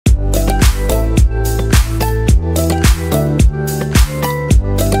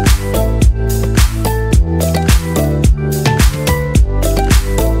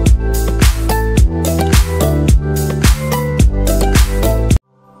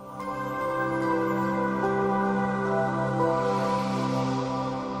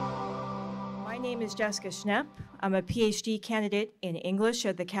is Jessica Schnepp. I'm a PhD candidate in English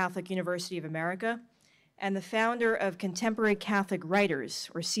at the Catholic University of America and the founder of Contemporary Catholic Writers,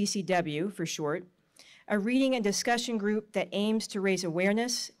 or CCW for short, a reading and discussion group that aims to raise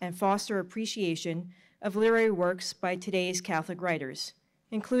awareness and foster appreciation of literary works by today's Catholic writers,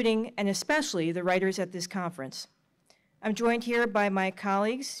 including and especially the writers at this conference. I'm joined here by my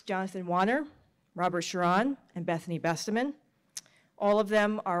colleagues, Jonathan Wanner, Robert Sherron, and Bethany Besteman. All of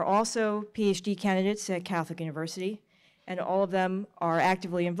them are also PhD candidates at Catholic University, and all of them are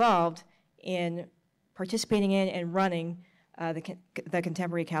actively involved in participating in and running the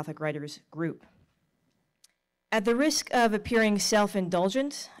Contemporary Catholic Writers group. At the risk of appearing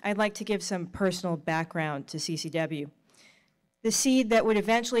self-indulgent, I'd like to give some personal background to CCW. The seed that would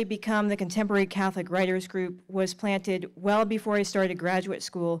eventually become the Contemporary Catholic Writers group was planted well before I started graduate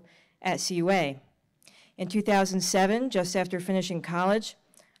school at CUA. In 2007, just after finishing college,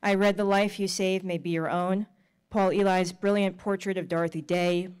 I read The Life You Save May Be Your Own, Paul Eli's brilliant portrait of Dorothy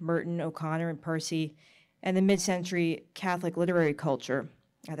Day, Merton, O'Connor, and Percy, and the mid-century Catholic literary culture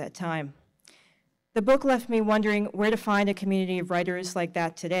at that time. The book left me wondering where to find a community of writers like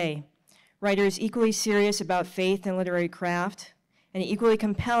that today, writers equally serious about faith and literary craft, and equally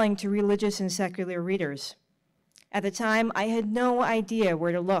compelling to religious and secular readers. At the time, I had no idea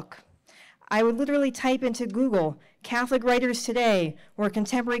where to look. I would literally type into Google, Catholic writers today, or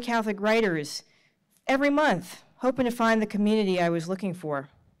contemporary Catholic writers, every month, hoping to find the community I was looking for.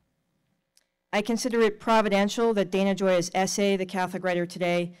 I consider it providential that Dana Gioia's essay, The Catholic Writer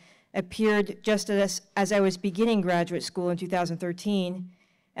Today, appeared just as I was beginning graduate school in 2013,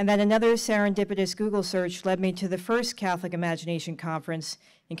 and that another serendipitous Google search led me to the first Catholic Imagination Conference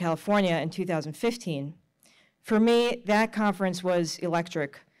in California in 2015. For me, that conference was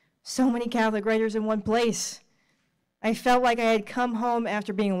electric. So many Catholic writers in one place. I felt like I had come home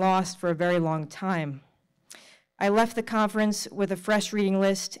after being lost for a very long time. I left the conference with a fresh reading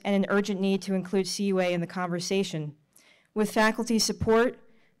list and an urgent need to include CUA in the conversation. With faculty support,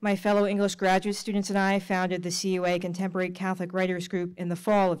 my fellow English graduate students and I founded the CUA Contemporary Catholic Writers Group in the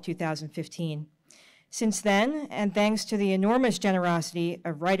fall of 2015. Since then, and thanks to the enormous generosity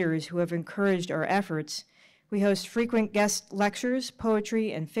of writers who have encouraged our efforts, we host frequent guest lectures,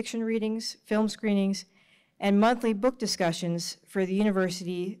 poetry and fiction readings, film screenings, and monthly book discussions for the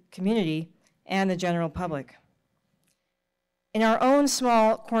university community and the general public. In our own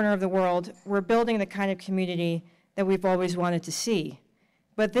small corner of the world, we're building the kind of community that we've always wanted to see.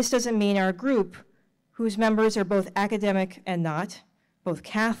 But this doesn't mean our group, whose members are both academic and not, both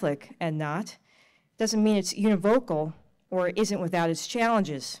Catholic and not, doesn't mean it's univocal or isn't without its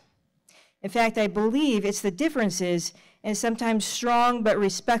challenges. In fact, I believe it's the differences and sometimes strong but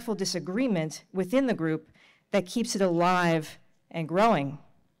respectful disagreement within the group that keeps it alive and growing.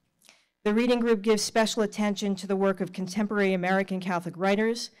 The reading group gives special attention to the work of contemporary American Catholic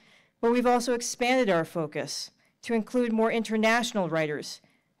writers, but we've also expanded our focus to include more international writers,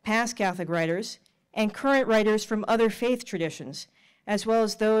 past Catholic writers, and current writers from other faith traditions, as well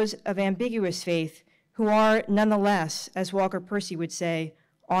as those of ambiguous faith who are nonetheless, as Walker Percy would say,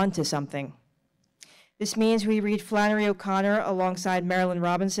 onto something. This means we read Flannery O'Connor alongside Marilyn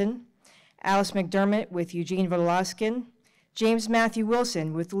Robinson, Alice McDermott with Eugene Vodolaskin, James Matthew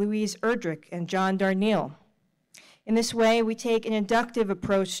Wilson with Louise Erdrich and John Darnielle. In this way, we take an inductive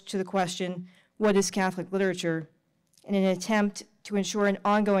approach to the question, what is Catholic literature, in an attempt to ensure an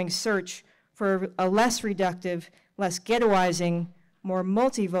ongoing search for a less reductive, less ghettoizing, more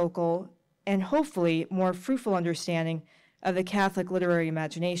multivocal, and hopefully more fruitful understanding of the Catholic literary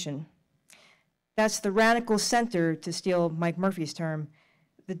imagination. That's the radical center, to steal Mike Murphy's term,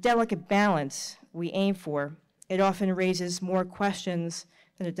 the delicate balance we aim for. It often raises more questions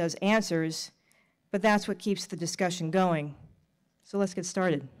than it does answers, but that's what keeps the discussion going. So let's get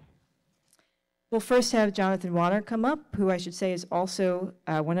started. We'll first have Jonathan Wanner come up, who I should say is also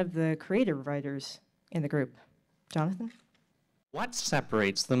one of the creative writers in the group. Jonathan? What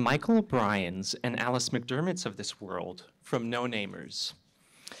separates the Michael O'Briens and Alice McDermotts of this world from no-namers?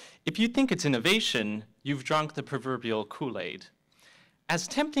 If you think it's innovation, you've drunk the proverbial Kool-Aid. As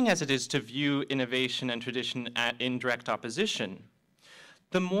tempting as it is to view innovation and tradition in direct opposition,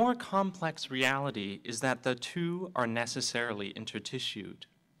 the more complex reality is that the two are necessarily intertissued.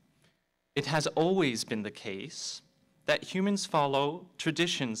 It has always been the case that humans follow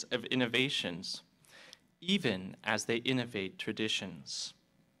traditions of innovations, even as they innovate traditions.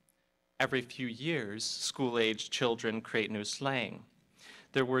 Every few years, school-aged children create new slang.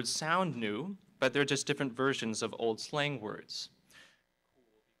 Their words sound new, but they're just different versions of old slang words.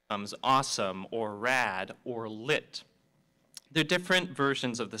 Cool becomes awesome, or rad, or lit. They're different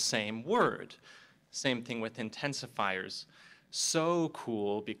versions of the same word. Same thing with intensifiers. So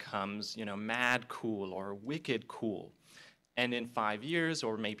cool becomes, mad cool or wicked cool. And in 5 years,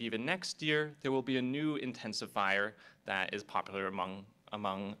 or maybe even next year, there will be a new intensifier that is popular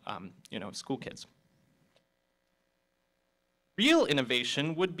among school kids. Real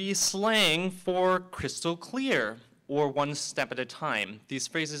innovation would be slang for crystal clear or one step at a time. These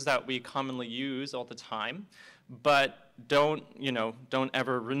phrases that we commonly use all the time, but don't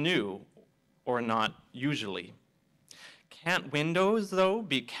ever renew, or not usually. Can't windows, though,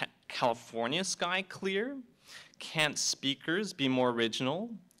 be California sky clear? Can't speakers be more original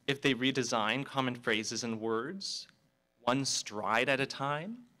if they redesign common phrases and words, one stride at a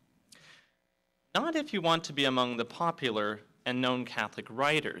time? Not if you want to be among the popular and known Catholic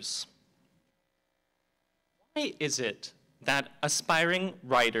writers. Why is it that aspiring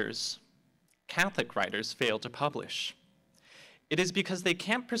writers, Catholic writers, fail to publish? It is because they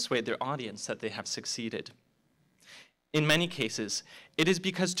can't persuade their audience that they have succeeded. In many cases, it is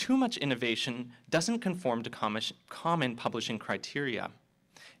because too much innovation doesn't conform to common publishing criteria.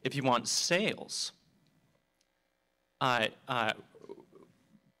 If you want sales,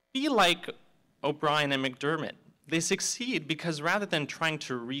 be like O'Brien and McDermott. They succeed because rather than trying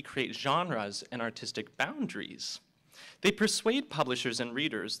to recreate genres and artistic boundaries, they persuade publishers and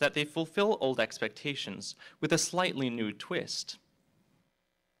readers that they fulfill old expectations with a slightly new twist.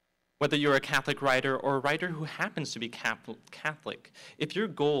 Whether you're a Catholic writer or a writer who happens to be Catholic, if your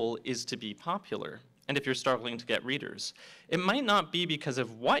goal is to be popular, and if you're struggling to get readers, it might not be because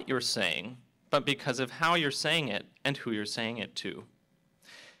of what you're saying, but because of how you're saying it and who you're saying it to.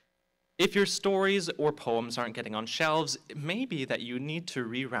 If your stories or poems aren't getting on shelves, it may be that you need to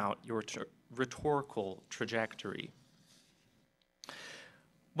reroute your rhetorical trajectory.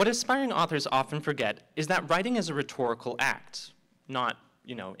 What aspiring authors often forget is that writing is a rhetorical act, not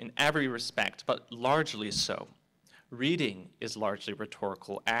in every respect, but largely so. Reading is largely a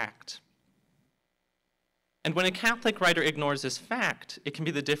rhetorical act. And when a Catholic writer ignores this fact, it can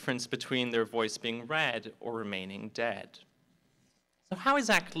be the difference between their voice being read or remaining dead. So how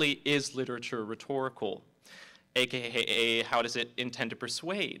exactly is literature rhetorical? AKA, how does it intend to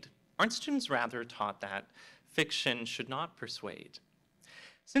persuade? Aren't students rather taught that fiction should not persuade?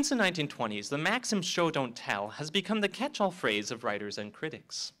 Since the 1920s, the maxim "show, don't tell" has become the catch-all phrase of writers and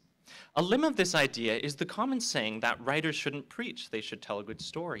critics. A limb of this idea is the common saying that writers shouldn't preach, they should tell a good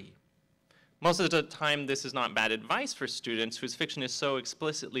story. Most of the time, this is not bad advice for students whose fiction is so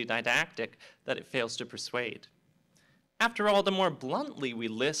explicitly didactic that it fails to persuade. After all, the more bluntly we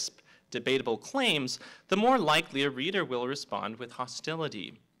lisp debatable claims, the more likely a reader will respond with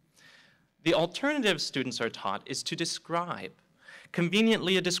hostility. The alternative students are taught is to describe.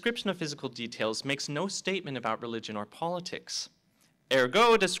 Conveniently, a description of physical details makes no statement about religion or politics.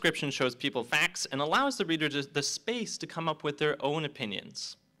 Ergo, description shows people facts and allows the reader the space to come up with their own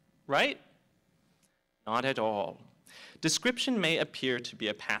opinions. Right? Not at all. Description may appear to be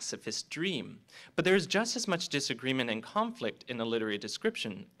a pacifist dream, but there is just as much disagreement and conflict in a literary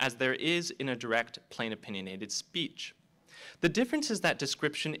description as there is in a direct, plain opinionated speech. The difference is that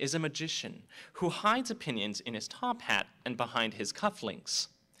description is a magician who hides opinions in his top hat and behind his cufflinks.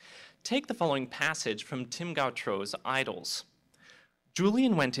 Take the following passage from Tim Gautreau's Idols.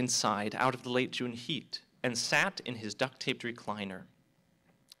 Julian went inside out of the late June heat and sat in his duct-taped recliner.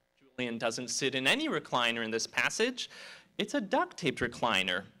 Julian doesn't sit in any recliner in this passage. It's a duct-taped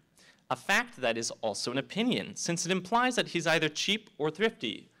recliner, a fact that is also an opinion, since it implies that he's either cheap or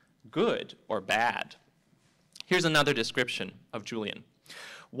thrifty, good or bad. Here's another description of Julian.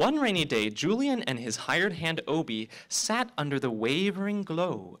 One rainy day, Julian and his hired hand Obi sat under the wavering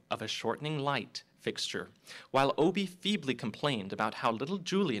glow of a shortening light fixture, while Obi feebly complained about how little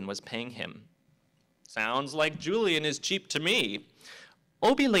Julian was paying him. Sounds like Julian is cheap to me.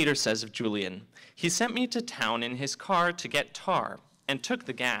 Obi later says of Julian, he sent me to town in his car to get tar and took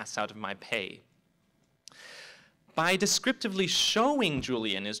the gas out of my pay. By descriptively showing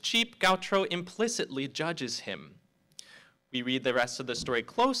Julian is cheap, Gautreau implicitly judges him. We read the rest of the story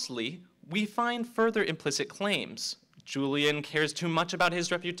closely, we find further implicit claims. Julian cares too much about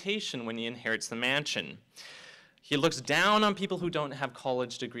his reputation when he inherits the mansion. He looks down on people who don't have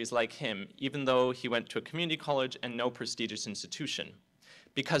college degrees like him, even though he went to a community college and no prestigious institution.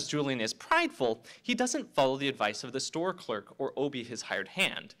 Because Julian is prideful, he doesn't follow the advice of the store clerk or Obi, his hired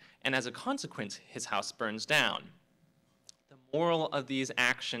hand, and as a consequence, his house burns down. The moral of these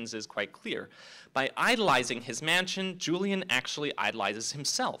actions is quite clear. By idolizing his mansion, Julian actually idolizes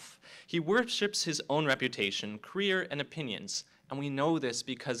himself. He worships his own reputation, career, and opinions, and we know this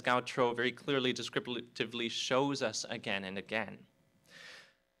because Gautreau very clearly descriptively shows us again and again.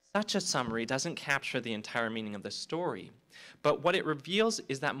 Such a summary doesn't capture the entire meaning of the story, but what it reveals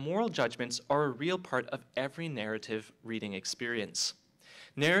is that moral judgments are a real part of every narrative reading experience.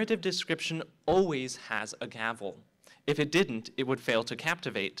 Narrative description always has a gavel. If it didn't, it would fail to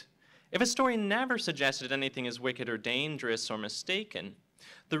captivate. If a story never suggested anything is wicked or dangerous or mistaken,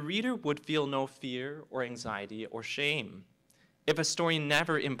 the reader would feel no fear or anxiety or shame. If a story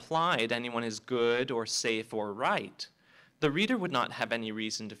never implied anyone is good or safe or right, the reader would not have any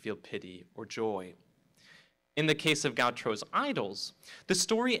reason to feel pity or joy. In the case of Gautreaux's Idols, the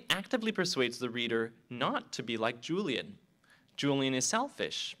story actively persuades the reader not to be like Julian. Julian is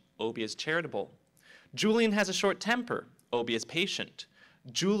selfish, Obi is charitable. Julian has a short temper, Obi is patient.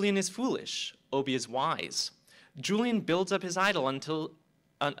 Julian is foolish, Obi is wise. Julian builds up his idol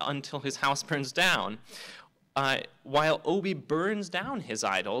until his house burns down, while Obi burns down his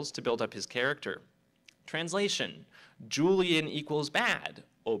idols to build up his character. Translation: Julian equals bad,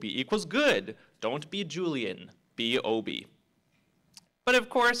 Obi equals good. Don't be Julian, be Obi. But of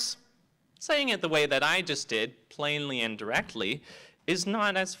course, saying it the way that I just did, plainly and directly, is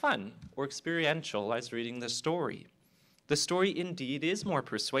not as fun or experiential as reading the story. The story indeed is more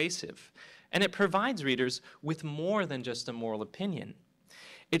persuasive, and it provides readers with more than just a moral opinion.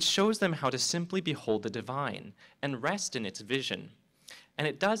 It shows them how to simply behold the divine and rest in its vision. And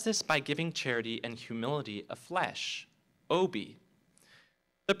it does this by giving charity and humility a flesh, Obi.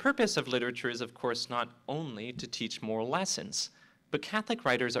 The purpose of literature is, of course, not only to teach moral lessons, but Catholic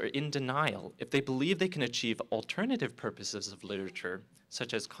writers are in denial if they believe they can achieve alternative purposes of literature,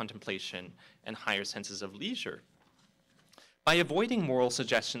 such as contemplation and higher senses of leisure, by avoiding moral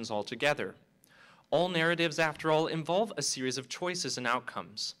suggestions altogether. All narratives, after all, involve a series of choices and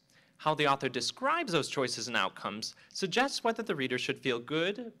outcomes. How the author describes those choices and outcomes suggests whether the reader should feel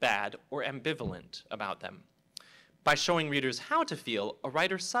good, bad, or ambivalent about them. By showing readers how to feel, a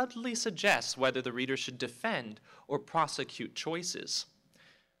writer subtly suggests whether the reader should defend or prosecute choices.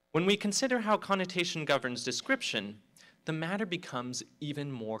 When we consider how connotation governs description, the matter becomes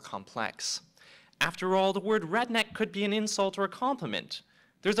even more complex. After all, the word redneck could be an insult or a compliment.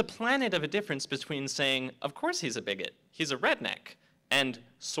 There's a planet of a difference between saying, of course he's a bigot, he's a redneck, and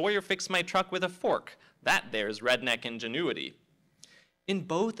Sawyer fixed my truck with a fork, that there's redneck ingenuity. In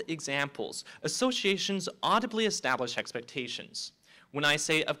both examples, associations audibly establish expectations. When I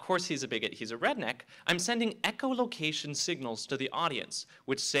say, of course he's a bigot, he's a redneck, I'm sending echolocation signals to the audience,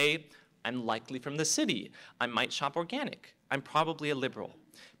 which say, I'm likely from the city, I might shop organic, I'm probably a liberal,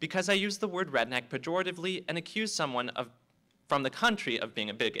 because I use the word redneck pejoratively and accuse someone from the country of being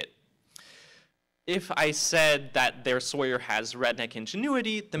a bigot. If I said that their Sawyer has redneck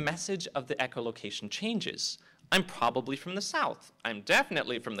ingenuity, the message of the echolocation changes. I'm probably from the South. I'm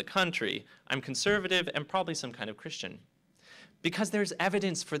definitely from the country. I'm conservative and probably some kind of Christian. Because there's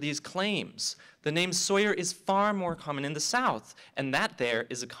evidence for these claims. The name Sawyer is far more common in the South, and that there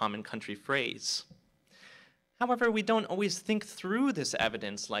is a common country phrase. However, we don't always think through this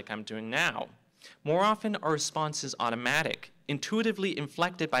evidence like I'm doing now. More often, our response is automatic, intuitively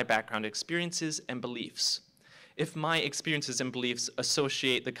inflected by background experiences and beliefs. If my experiences and beliefs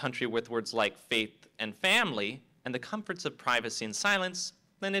associate the country with words like faith and family, and the comforts of privacy and silence,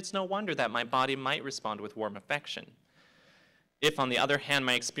 then it's no wonder that my body might respond with warm affection. If, on the other hand,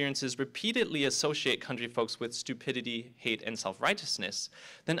 my experiences repeatedly associate country folks with stupidity, hate, and self-righteousness,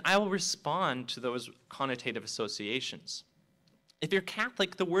 then I will respond to those connotative associations. If you're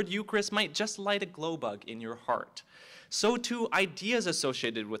Catholic, the word Eucharist might just light a glow bug in your heart. So too, ideas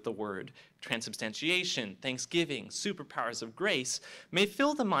associated with the word, transubstantiation, thanksgiving, superpowers of grace, may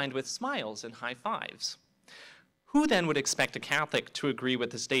fill the mind with smiles and high fives. Who then would expect a Catholic to agree with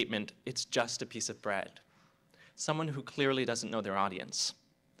the statement, it's just a piece of bread? Someone who clearly doesn't know their audience.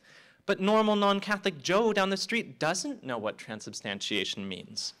 But normal non-Catholic Joe down the street doesn't know what transubstantiation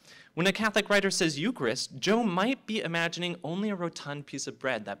means. When a Catholic writer says Eucharist, Joe might be imagining only a rotund piece of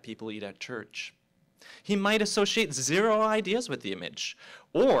bread that people eat at church. He might associate zero ideas with the image,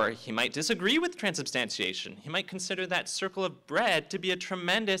 or he might disagree with transubstantiation. He might consider that circle of bread to be a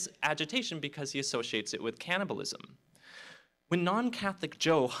tremendous agitation because he associates it with cannibalism. When non-Catholic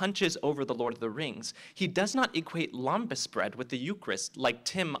Joe hunches over the Lord of the Rings, he does not equate lambus bread with the Eucharist like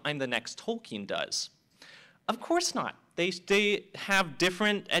Tim I'm the Next Tolkien does. Of course not. They have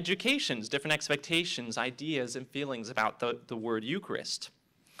different educations, different expectations, ideas, and feelings about the word Eucharist.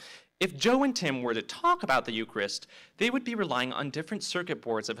 If Joe and Tim were to talk about the Eucharist, they would be relying on different circuit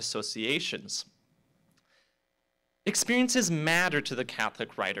boards of associations. Experiences matter to the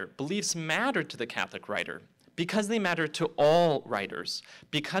Catholic writer. Beliefs matter to the Catholic writer because they matter to all writers,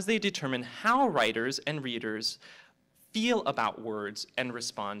 because they determine how writers and readers feel about words and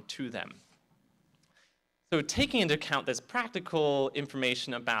respond to them. So taking into account this practical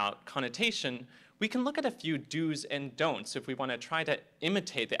information about connotation, we can look at a few do's and don'ts if we want to try to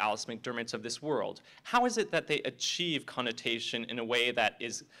imitate the Alice McDermotts of this world. How is it that they achieve connotation in a way that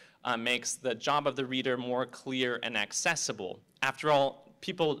makes the job of the reader more clear and accessible? After all,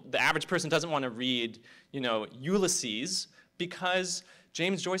 the average person doesn't want to read, Ulysses because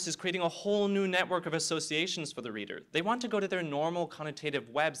James Joyce is creating a whole new network of associations for the reader. They want to go to their normal connotative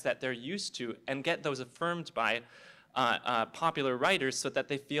webs that they're used to and get those affirmed by popular writers so that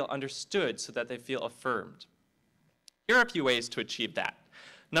they feel understood, so that they feel affirmed. Here are a few ways to achieve that.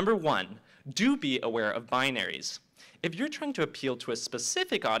 Number one, do be aware of binaries. If you're trying to appeal to a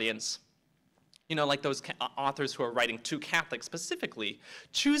specific audience, like those authors who are writing to Catholics specifically,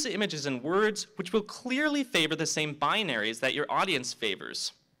 choose images and words which will clearly favor the same binaries that your audience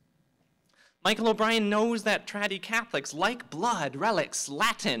favors. Michael O'Brien knows that traddy Catholics like blood, relics,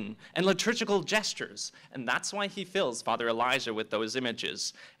 Latin, and liturgical gestures, and that's why he fills Father Elijah with those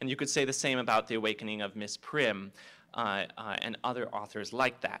images. And you could say the same about the awakening of Miss Prim and other authors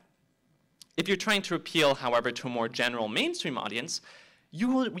like that. If you're trying to appeal, however, to a more general mainstream audience,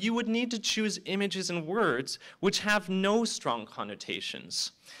 you would need to choose images and words which have no strong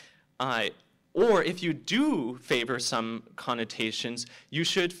connotations. Or if you do favor some connotations, you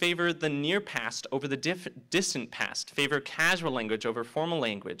should favor the near past over the distant past, favor casual language over formal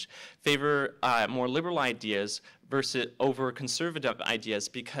language, favor more liberal ideas over conservative ideas,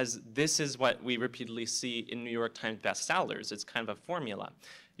 because this is what we repeatedly see in New York Times bestsellers. It's kind of a formula.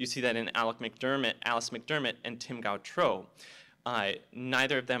 You see that in Alice McDermott, and Tim Gautreaux.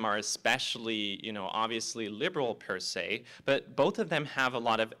 Neither of them are especially, obviously liberal per se, but both of them have a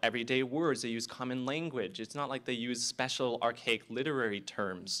lot of everyday words. They use common language. It's not like they use special archaic literary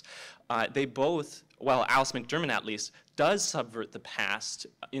terms. They both, well, Alice McDermott at least, does subvert the past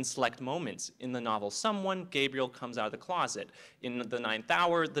in select moments. In the novel Someone, Gabriel comes out of the closet. In The Ninth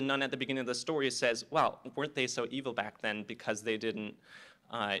Hour, the nun at the beginning of the story says, well, weren't they so evil back then because they didn't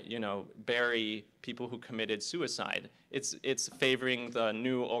bury people who committed suicide. It's favoring the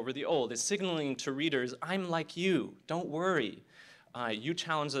new over the old. It's signaling to readers, I'm like you, don't worry. You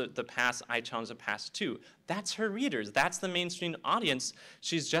challenge the past, I challenge the past too. That's her readers, that's the mainstream audience.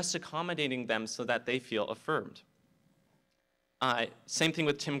 She's just accommodating them so that they feel affirmed. Same thing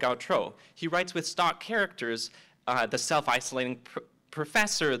with Tim Gautreaux. He writes with stock characters, the self-isolating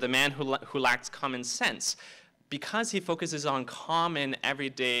professor, the man who lacks common sense. Because he focuses on common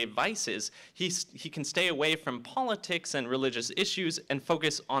everyday vices, he can stay away from politics and religious issues and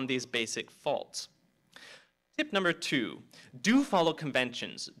focus on these basic faults. Tip number 2, do follow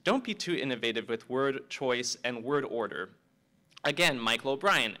conventions. Don't be too innovative with word choice and word order. Again, Michael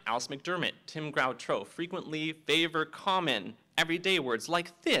O'Brien, Alice McDermott, Tim Gautreaux frequently favor common, everyday words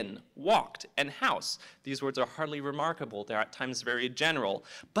like thin, walked, and house. These words are hardly remarkable. They're at times very general,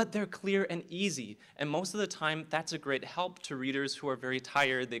 but they're clear and easy. And most of the time, that's a great help to readers who are very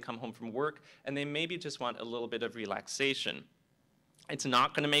tired. They come home from work, and they maybe just want a little bit of relaxation. It's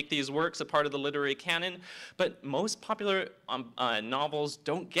not going to make these works a part of the literary canon, but most popular novels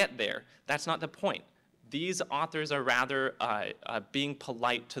don't get there. That's not the point. These authors are rather being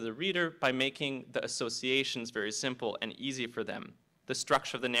polite to the reader by making the associations very simple and easy for them. The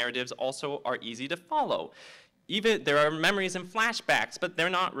structure of the narratives also are easy to follow. Even there are memories and flashbacks, but they're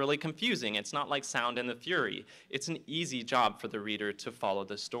not really confusing. It's not like Sound and the Fury. It's an easy job for the reader to follow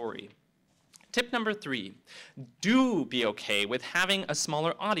the story. Tip number 3, do be okay with having a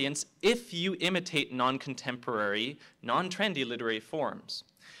smaller audience if you imitate non-contemporary, non-trendy literary forms.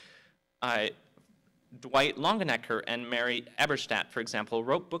 Dwight Longenecker and Mary Eberstadt, for example,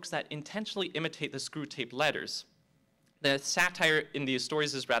 wrote books that intentionally imitate the Screwtape Letters. The satire in these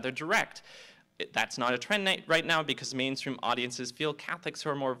stories is rather direct. That's not a trend right now because mainstream audiences feel Catholics who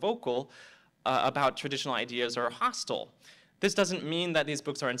are more vocal about traditional ideas are hostile. This doesn't mean that these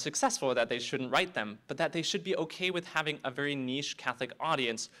books are unsuccessful or that they shouldn't write them, but that they should be okay with having a very niche Catholic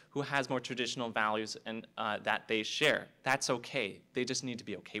audience who has more traditional values and that they share. That's okay. They just need to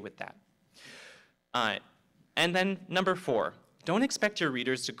be okay with that. And then number 4, don't expect your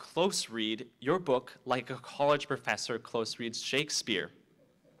readers to close read your book like a college professor close reads Shakespeare.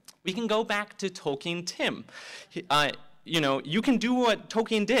 We can go back to Tolkien Tim. You can do what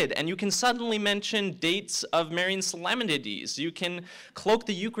Tolkien did, and you can suddenly mention dates of Marian solemnities. You can cloak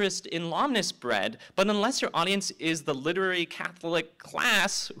the Eucharist in Lomnis bread, but unless your audience is the literary Catholic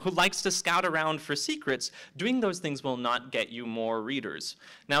class who likes to scout around for secrets, doing those things will not get you more readers.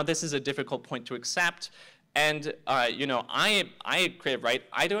 Now, this is a difficult point to accept. And I creative write.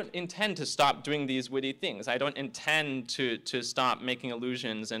 I don't intend to stop doing these witty things. I don't intend to stop making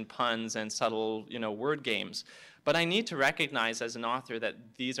allusions and puns and subtle word games. But I need to recognize as an author that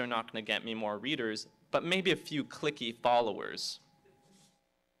these are not going to get me more readers, but maybe a few clicky followers.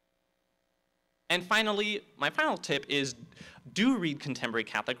 And finally, my final tip is do read contemporary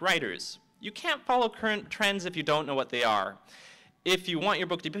Catholic writers. You can't follow current trends if you don't know what they are. If you want your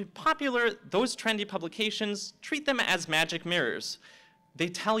book to be popular, those trendy publications, treat them as magic mirrors. They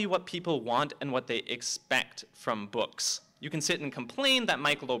tell you what people want and what they expect from books. You can sit and complain that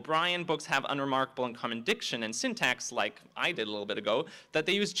Michael O'Brien books have unremarkable and common diction and syntax, like I did a little bit ago, that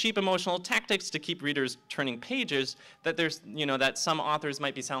they use cheap emotional tactics to keep readers turning pages, that that some authors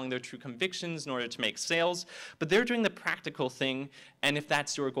might be selling their true convictions in order to make sales, but they're doing the practical thing, and if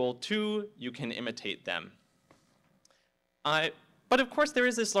that's your goal too, you can imitate them. But of course, there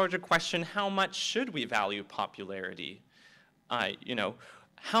is this larger question: how much should we value popularity?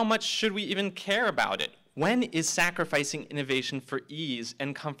 How much should we even care about it? When is sacrificing innovation for ease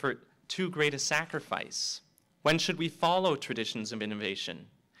and comfort too great a sacrifice? When should we follow traditions of innovation?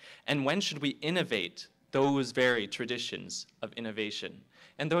 And when should we innovate those very traditions of innovation?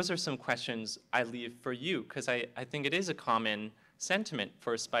 And those are some questions I leave for you, because I think it is a common sentiment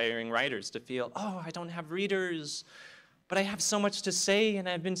for aspiring writers to feel, oh, I don't have readers, but I have so much to say, and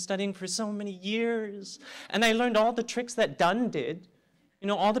I've been studying for so many years, and I learned all the tricks that Donne did.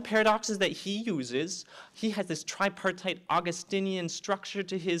 All the paradoxes that he uses. He has this tripartite Augustinian structure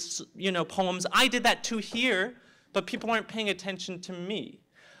to his, poems. I did that too here, but people aren't paying attention to me,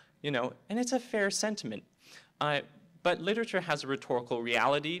 and it's a fair sentiment. But literature has a rhetorical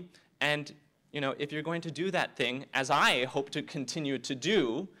reality, and, if you're going to do that thing, as I hope to continue to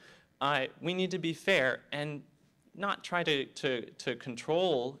do, we need to be fair and not try to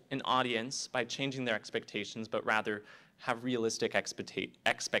control an audience by changing their expectations, but rather have realistic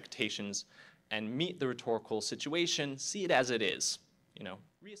expectations and meet the rhetorical situation, see it as it is,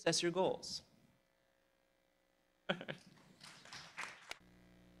 reassess your goals.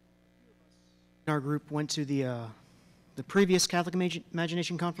 Our group went to the previous Catholic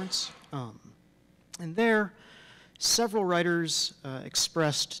Imagination Conference, and there several writers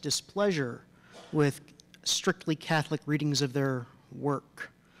expressed displeasure with strictly Catholic readings of their work.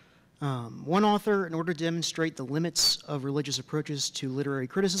 One author, in order to demonstrate the limits of religious approaches to literary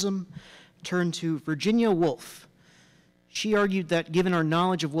criticism, turned to Virginia Woolf. She argued that given our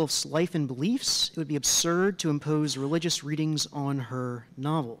knowledge of Woolf's life and beliefs, it would be absurd to impose religious readings on her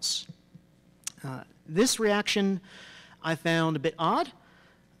novels. This reaction I found a bit odd.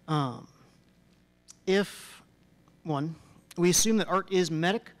 If, one, we assume that art is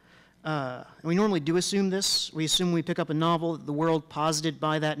mimetic, and we normally do assume this. We assume we pick up a novel that the world posited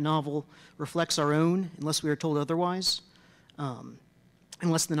by that novel reflects our own, unless we are told otherwise,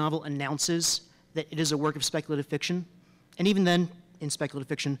 unless the novel announces that it is a work of speculative fiction. And even then, in speculative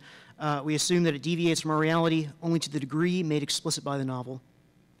fiction, we assume that it deviates from our reality only to the degree made explicit by the novel.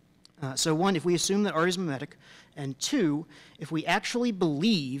 So one, if we assume that art is mimetic, and two, if we actually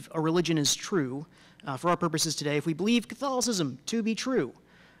believe a religion is true, for our purposes today, if we believe Catholicism to be true,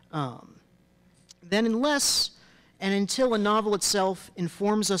 then unless and until a novel itself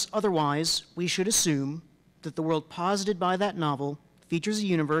informs us otherwise, we should assume that the world posited by that novel features a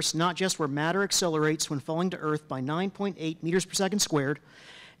universe not just where matter accelerates when falling to Earth by 9.8 meters per second squared,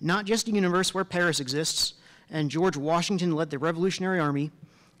 not just a universe where Paris exists and George Washington led the Revolutionary Army,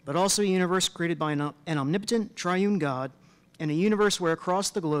 but also a universe created by an omnipotent triune God, and a universe where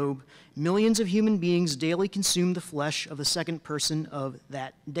across the globe, millions of human beings daily consume the flesh of the second person of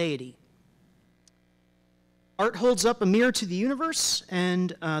that deity. Art holds up a mirror to the universe,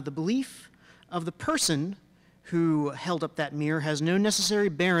 and the belief of the person who held up that mirror has no necessary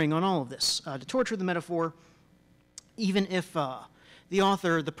bearing on all of this. To torture the metaphor, even if the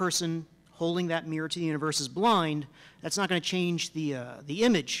author, the person holding that mirror to the universe, is blind, that's not going to change the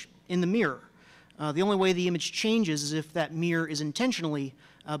image in the mirror. The only way the image changes is if that mirror is intentionally,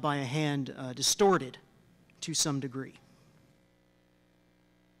 by a hand, distorted to some degree.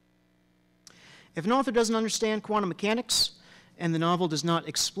 If an author doesn't understand quantum mechanics, and the novel does not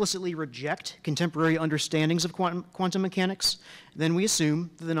explicitly reject contemporary understandings of quantum mechanics, then we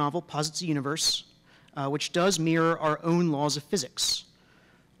assume that the novel posits a universe which does mirror our own laws of physics.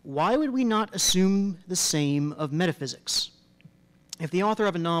 Why would we not assume the same of metaphysics? If the author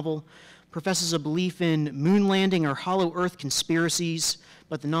of a novel professes a belief in moon landing or hollow earth conspiracies,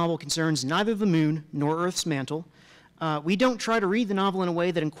 but the novel concerns neither the moon nor Earth's mantle, we don't try to read the novel in a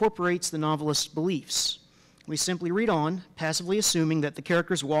way that incorporates the novelist's beliefs. We simply read on, passively assuming that the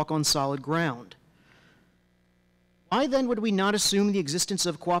characters walk on solid ground. Why then would we not assume the existence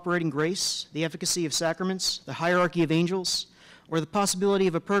of cooperating grace, the efficacy of sacraments, the hierarchy of angels, or the possibility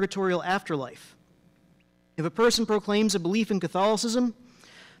of a purgatorial afterlife? If a person proclaims a belief in Catholicism,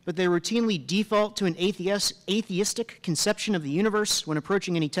 but they routinely default to an atheistic conception of the universe when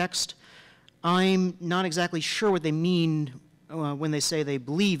approaching any text, I'm not exactly sure what they mean when they say they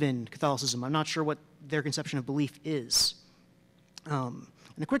believe in Catholicism. I'm not sure what their conception of belief is. And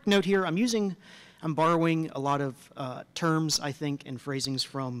a quick note here, I'm borrowing a lot of terms, I think, and phrasings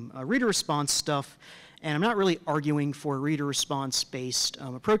from reader response stuff, and I'm not really arguing for reader response-based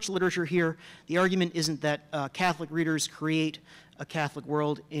approach to literature here. The argument isn't that Catholic readers create a Catholic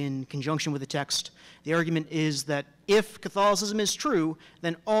world in conjunction with the text. The argument is that if Catholicism is true,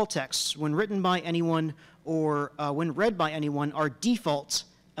 then all texts, when written by anyone or when read by anyone, are default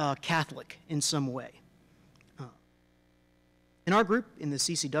Catholic in some way. In our group, in the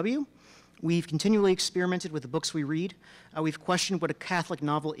CCW, we've continually experimented with the books we read. We've questioned what a Catholic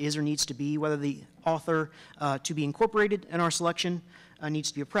novel is or needs to be, whether the author to be incorporated in our selection needs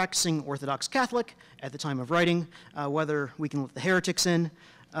to be a practicing Orthodox Catholic at the time of writing, whether we can let the heretics in,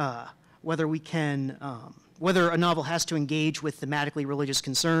 whether a novel has to engage with thematically religious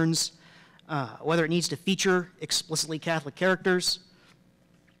concerns, whether it needs to feature explicitly Catholic characters,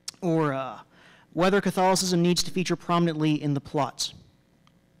 or whether Catholicism needs to feature prominently in the plot.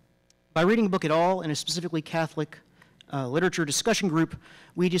 By reading a book at all in a specifically Catholic literature discussion group,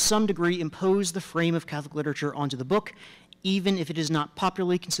 we to some degree impose the frame of Catholic literature onto the book, even if it is not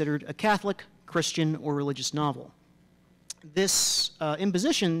popularly considered a Catholic, Christian, or religious novel. This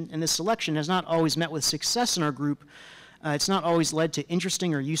imposition and this selection has not always met with success in our group. It's not always led to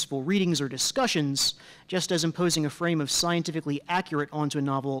interesting or useful readings or discussions, just as imposing a frame of scientifically accurate onto a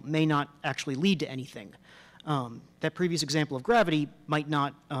novel may not actually lead to anything. That previous example of gravity might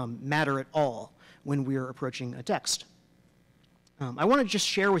not matter at all when we're approaching a text. I want to just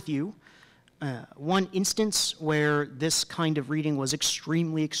share with you one instance where this kind of reading was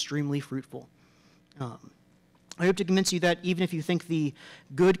extremely, extremely fruitful. I hope to convince you that even if you think the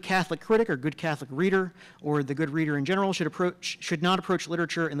good Catholic critic or good Catholic reader or the good reader in general should not approach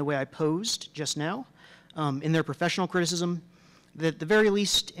literature in the way I posed just now, in their professional criticism, that at the very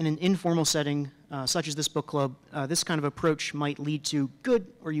least in an informal setting, such as this book club, this kind of approach might lead to good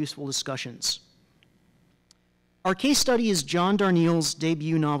or useful discussions. Our case study is John Darnielle's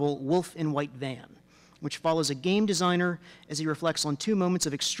debut novel, Wolf in White Van, which follows a game designer as he reflects on two moments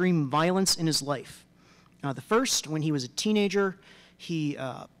of extreme violence in his life. The first, when he was a teenager, he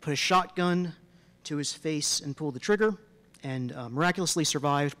put a shotgun to his face and pulled the trigger, and miraculously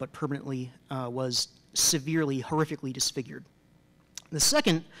survived, but permanently was severely, horrifically disfigured. The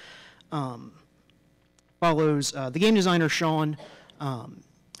second follows the game designer, Sean,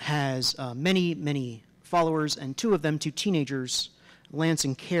 has many, many followers, and two of them, two teenagers, Lance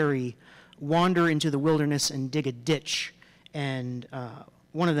and Carrie, wander into the wilderness and dig a ditch, and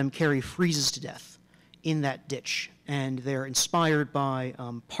one of them, Carrie, freezes to death in that ditch, and they're inspired by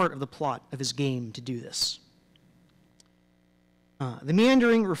part of the plot of his game to do this. The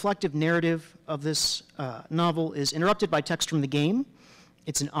meandering, reflective narrative of this novel is interrupted by text from the game.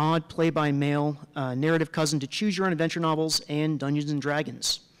 It's an odd play-by-mail narrative cousin to Choose Your Own Adventure novels and Dungeons &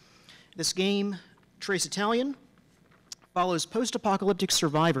 Dragons. This game, Trace Italian, follows post-apocalyptic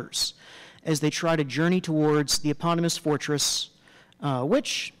survivors as they try to journey towards the eponymous fortress,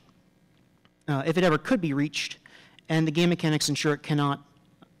 which, if it ever could be reached, and the game mechanics ensure it cannot,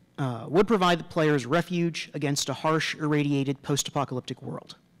 would provide the players refuge against a harsh, irradiated post-apocalyptic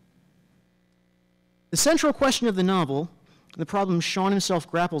world. The central question of the novel, the problem Sean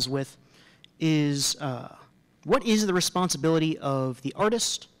himself grapples with, is what is the responsibility of the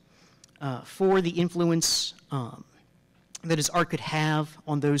artist for the influence that his art could have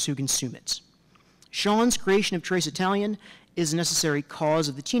on those who consume it? Sean's creation of Trace Italian is a necessary cause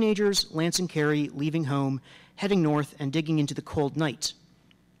of the teenagers, Lance and Carrie, leaving home, heading north, and digging into the cold night.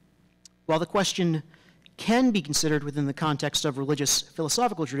 While the question can be considered within the context of religious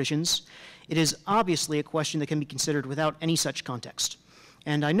philosophical traditions, it is obviously a question that can be considered without any such context.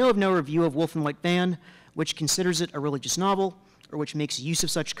 And I know of no review of Wolf in White Van which considers it a religious novel or which makes use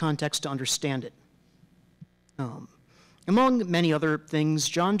of such context to understand it. Among many other things,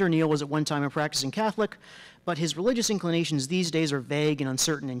 John Darnielle was at one time a practicing Catholic, but his religious inclinations these days are vague and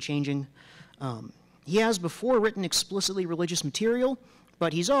uncertain and changing. He has before written explicitly religious material,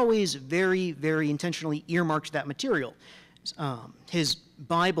 but he's always very, very intentionally earmarked that material. His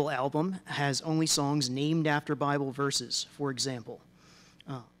Bible album has only songs named after Bible verses, for example.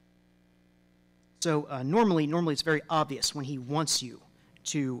 So normally it's very obvious when he wants you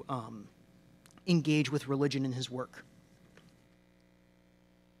to engage with religion in his work.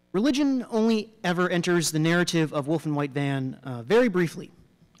 Religion only ever enters the narrative of Wolf and White Van very briefly.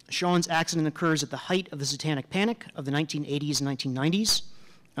 Sean's accident occurs at the height of the Satanic Panic of the 1980s and 1990s.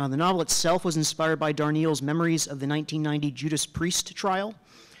 The novel itself was inspired by Darnielle's memories of the 1990 Judas Priest trial,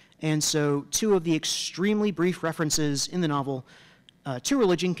 and so two of the extremely brief references in the novel to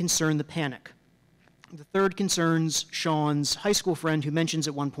religion concern the panic. The third concerns Sean's high school friend who mentions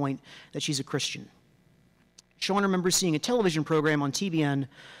at one point that she's a Christian. Sean remembers seeing a television program on TBN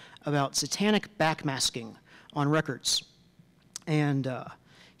about satanic backmasking on records. And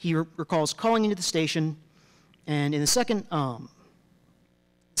he recalls calling into the station, and in the second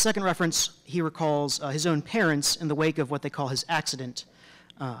reference, he recalls his own parents, in the wake of what they call his accident,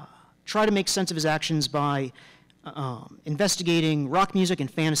 try to make sense of his actions by investigating rock music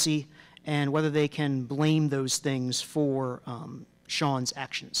and fantasy, and whether they can blame those things for Sean's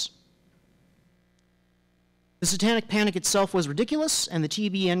actions. The Satanic Panic itself was ridiculous, and the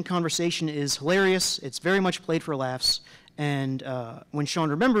TBN conversation is hilarious. It's very much played for laughs, and when Sean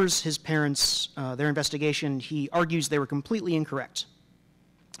remembers his parents, their investigation, he argues they were completely incorrect.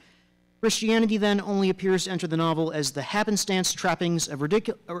 Christianity then only appears to enter the novel as the happenstance trappings of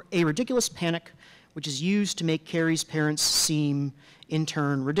a ridiculous panic, which is used to make Carrie's parents seem, in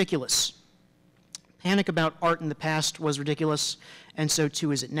turn, ridiculous. Panic about art in the past was ridiculous, and so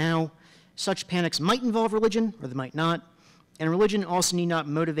too is it now. Such panics might involve religion, or they might not, and religion also need not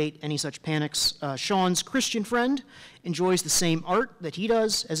motivate any such panics. Sean's Christian friend enjoys the same art that he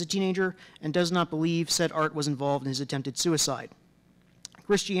does as a teenager and does not believe said art was involved in his attempted suicide.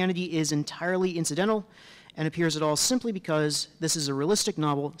 Christianity is entirely incidental and appears at all simply because this is a realistic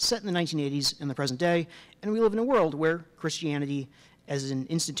novel set in the 1980s in the present day, and we live in a world where Christianity as an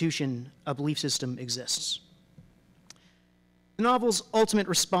institution, a belief system, exists. The novel's ultimate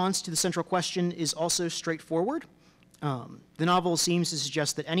response to the central question is also straightforward. The novel seems to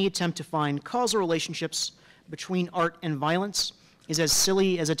suggest that any attempt to find causal relationships between art and violence is as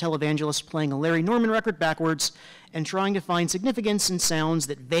silly as a televangelist playing a Larry Norman record backwards and trying to find significance in sounds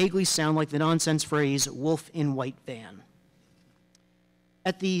that vaguely sound like the nonsense phrase, wolf in white van.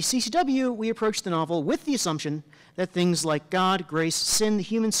 At the CCW, we approach the novel with the assumption that things like God, grace, sin, the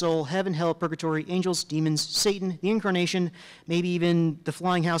human soul, heaven, hell, purgatory, angels, demons, Satan, the incarnation, maybe even the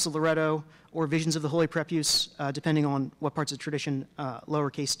flying house of Loretto, or visions of the Holy Prepuce, depending on what parts of the tradition,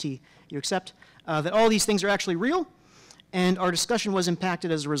 lowercase t, you accept, that all these things are actually real, and our discussion was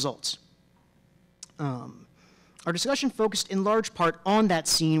impacted as a result. Our discussion focused in large part on that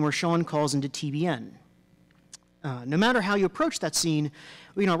scene where Sean calls into TBN. No matter how you approach that scene,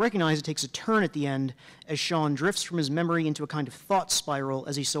 we now recognize it takes a turn at the end as Sean drifts from his memory into a kind of thought spiral,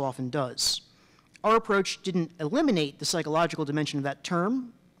 as he so often does. Our approach didn't eliminate the psychological dimension of that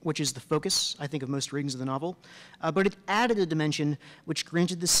term, which is the focus, I think, of most readings of the novel, but it added a dimension which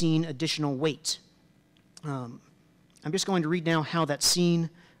granted the scene additional weight. I'm just going to read now how that scene,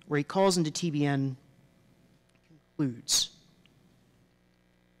 where he calls into TBN, concludes.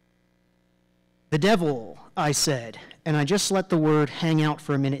 "The devil," I said, and I just let the word hang out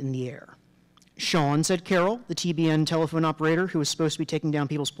for a minute in the air. "Sean," said Carol, the TBN telephone operator who was supposed to be taking down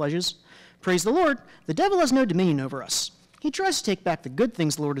people's pledges, "praise the Lord, the devil has no dominion over us. He tries to take back the good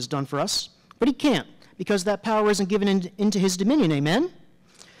things the Lord has done for us, but he can't, because that power isn't given into his dominion, amen?"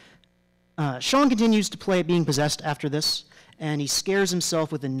 Sean continues to play at being possessed after this, and he scares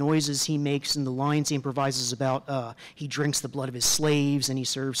himself with the noises he makes and the lines he improvises about he drinks the blood of his slaves and he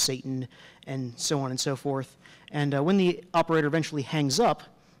serves Satan and so on and so forth. And when the operator eventually hangs up,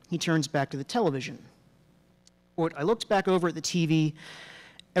 he turns back to the television. Quote, "I looked back over at the TV.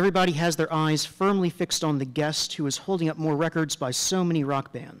 Everybody has their eyes firmly fixed on the guest who is holding up more records by so many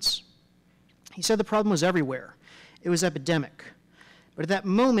rock bands. He said the problem was everywhere. It was epidemic. But at that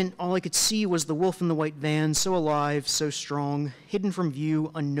moment, all I could see was the wolf in the white van, so alive, so strong, hidden from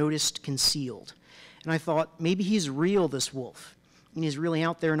view, unnoticed, concealed. And I thought, maybe he's real, this wolf, and he's really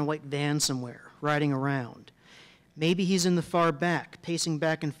out there in a white van somewhere, riding around. Maybe he's in the far back, pacing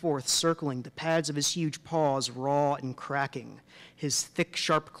back and forth, circling, the pads of his huge paws raw and cracking, his thick,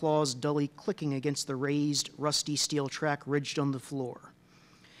 sharp claws dully clicking against the raised, rusty steel track ridged on the floor.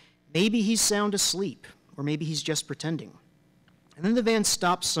 Maybe he's sound asleep, or maybe he's just pretending. And then the van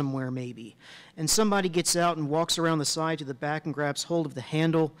stops somewhere, maybe, and somebody gets out and walks around the side to the back and grabs hold of the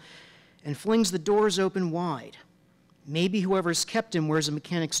handle and flings the doors open wide. Maybe whoever's kept him wears a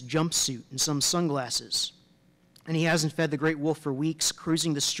mechanic's jumpsuit and some sunglasses, and he hasn't fed the great wolf for weeks,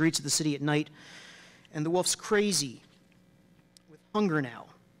 cruising the streets of the city at night, and the wolf's crazy with hunger now.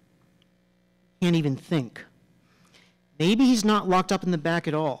 Can't even think. Maybe he's not locked up in the back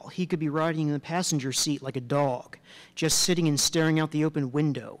at all. He could be riding in the passenger seat like a dog, just sitting and staring out the open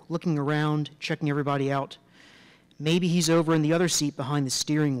window, looking around, checking everybody out. Maybe he's over in the other seat behind the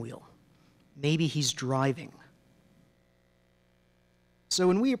steering wheel. Maybe he's driving. So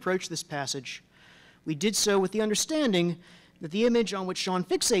when we approach this passage, we did so with the understanding that the image on which Sean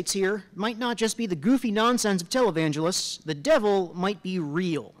fixates here might not just be the goofy nonsense of televangelists, the devil might be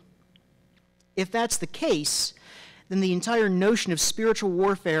real. If that's the case, then the entire notion of spiritual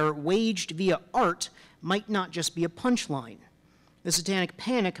warfare waged via art might not just be a punchline. The satanic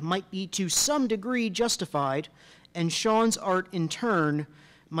panic might be to some degree justified, and Sean's art in turn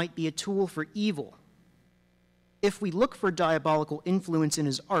might be a tool for evil. If we look for diabolical influence in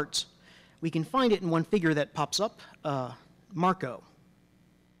his art, we can find it in one figure that pops up, Marco.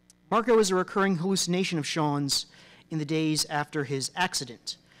 Marco is a recurring hallucination of Sean's in the days after his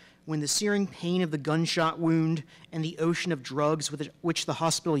accident, when the searing pain of the gunshot wound and the ocean of drugs which the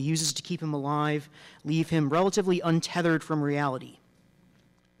hospital uses to keep him alive leave him relatively untethered from reality.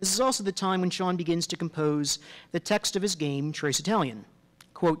 This is also the time when Sean begins to compose the text of his game, Trace Italian.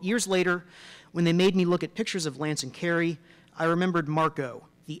 Quote, "Years later, when they made me look at pictures of Lance and Carrie, I remembered Marco,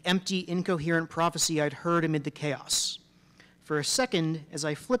 the empty, incoherent prophecy I'd heard amid the chaos. For a second, as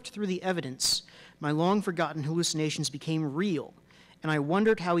I flipped through the evidence, my long-forgotten hallucinations became real, and I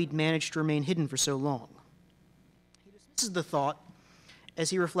wondered how he'd managed to remain hidden for so long." He dismisses the thought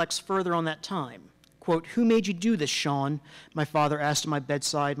as he reflects further on that time. Quote, "Who made you do this, Sean?" my father asked at my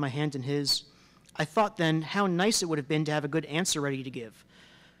bedside, my hand in his. I thought then how nice it would have been to have a good answer ready to give.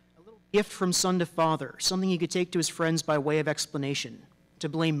 A little gift from son to father, something he could take to his friends by way of explanation, to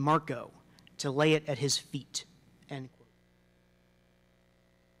blame Marco, to lay it at his feet. End quote.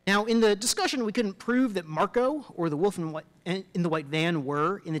 Now, in the discussion, we couldn't prove that Marco or the wolf in the white van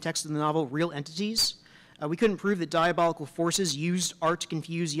were, in the text of the novel, real entities. We couldn't prove that diabolical forces used art to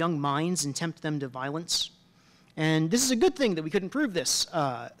confuse young minds and tempt them to violence. And this is a good thing that we couldn't prove this.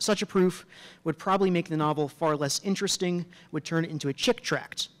 Such a proof would probably make the novel far less interesting, would turn it into a chick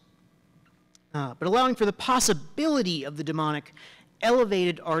tract. But allowing for the possibility of the demonic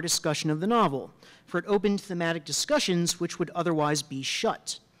elevated our discussion of the novel, for it opened thematic discussions which would otherwise be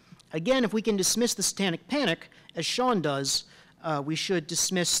shut. Again, if we can dismiss the satanic panic, as Sean does, we should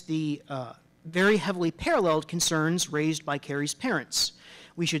dismiss the very heavily paralleled concerns raised by Carrie's parents.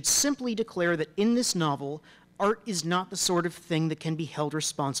 We should simply declare that in this novel, art is not the sort of thing that can be held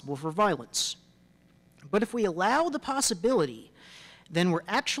responsible for violence. But if we allow the possibility, then we're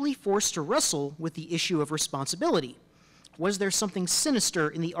actually forced to wrestle with the issue of responsibility. Was there something sinister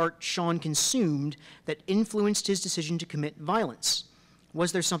in the art Sean consumed that influenced his decision to commit violence?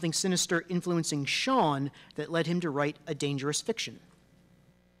 Was there something sinister influencing Sean that led him to write a dangerous fiction?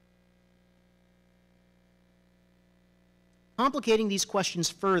 Complicating these questions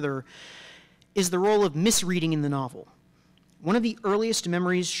further is the role of misreading in the novel. One of the earliest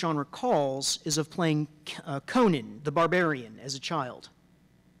memories Sean recalls is of playing Conan, the barbarian, as a child.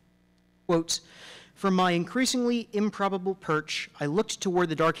 Quote, "From my increasingly improbable perch, I looked toward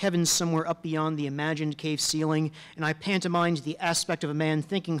the dark heavens somewhere up beyond the imagined cave ceiling, and I pantomimed the aspect of a man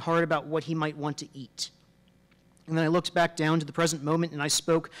thinking hard about what he might want to eat. And then I looked back down to the present moment, and I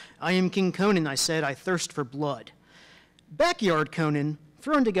spoke. 'I am King Conan,' I said, 'I thirst for blood.' Backyard Conan,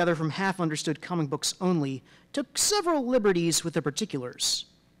 thrown together from half-understood comic books only, took several liberties with the particulars.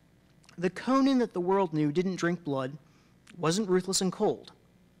 The Conan that the world knew didn't drink blood, wasn't ruthless and cold.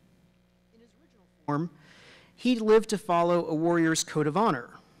 In his original form, he'd lived to follow a warrior's code of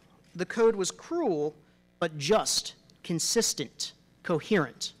honor. The code was cruel, but just, consistent,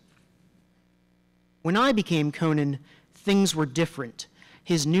 coherent. When I became Conan, things were different.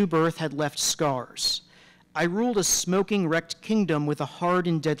 His new birth had left scars. I ruled a smoking, wrecked kingdom with a hard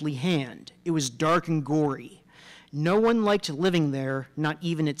and deadly hand. It was dark and gory. No one liked living there, not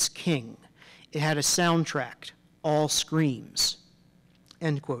even its king. It had a soundtrack, all screams."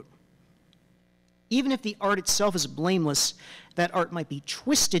 End quote. Even if the art itself is blameless, that art might be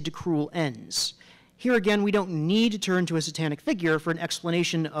twisted to cruel ends. Here again, we don't need to turn to a satanic figure for an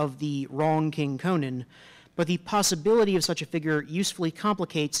explanation of the wrong King Conan, but the possibility of such a figure usefully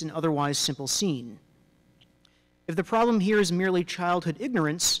complicates an otherwise simple scene. If the problem here is merely childhood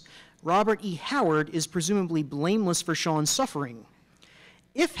ignorance, Robert E. Howard is presumably blameless for Sean's suffering.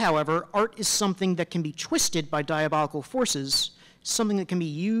 If, however, art is something that can be twisted by diabolical forces, something that can be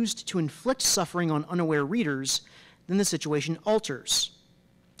used to inflict suffering on unaware readers, then the situation alters.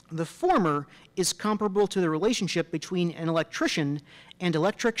 The former is comparable to the relationship between an electrician and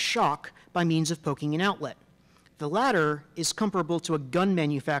electric shock by means of poking an outlet. The latter is comparable to a gun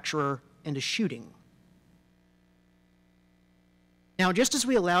manufacturer and a shooting. Now, just as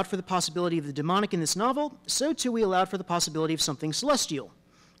we allowed for the possibility of the demonic in this novel, so too we allowed for the possibility of something celestial.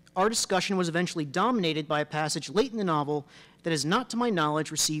 Our discussion was eventually dominated by a passage late in the novel that has not, to my knowledge,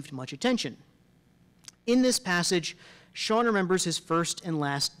 received much attention. In this passage, Sean remembers his first and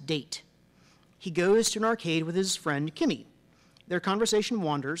last date. He goes to an arcade with his friend Kimmy. Their conversation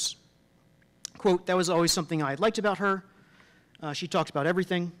wanders. Quote, "That was always something I liked about her. She talked about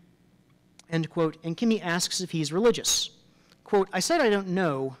everything." End quote. And Kimmy asks if he's religious. Quote, "I said I don't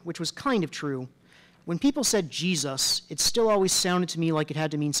know," which was kind of true. When people said Jesus, it still always sounded to me like it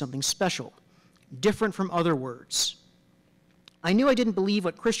had to mean something special, different from other words. I knew I didn't believe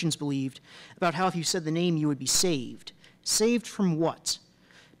what Christians believed about how if you said the name you would be saved. Saved from what?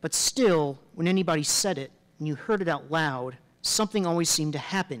 But still, when anybody said it and you heard it out loud, something always seemed to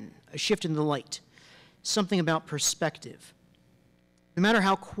happen, a shift in the light, something about perspective. No matter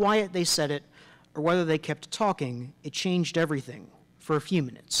how quiet they said it or whether they kept talking, it changed everything for a few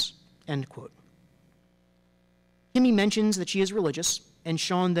minutes." End quote. Kimmy mentions that she is religious, and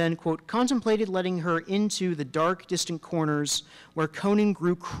Sean then, quote, "contemplated letting her into the dark, distant corners where Conan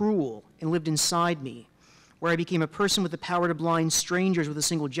grew cruel and lived inside me, where I became a person with the power to blind strangers with a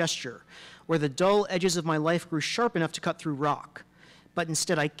single gesture, where the dull edges of my life grew sharp enough to cut through rock. But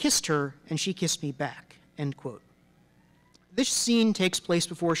instead I kissed her, and she kissed me back," end quote. This scene takes place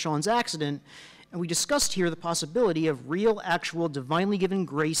before Sean's accident, and we discussed here the possibility of real, actual, divinely given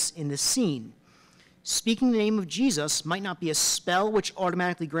grace in this scene. Speaking the name of Jesus might not be a spell which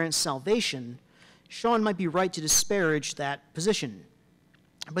automatically grants salvation. Sean might be right to disparage that position.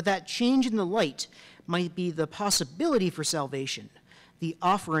 But that change in the light might be the possibility for salvation, the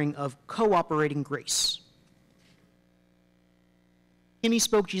offering of cooperating grace. Kimmy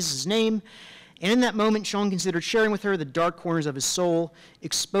spoke Jesus' name, and in that moment, Sean considered sharing with her the dark corners of his soul,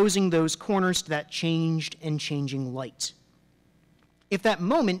 exposing those corners to that changed and changing light. If that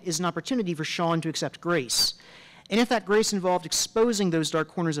moment is an opportunity for Sean to accept grace, and if that grace involved exposing those dark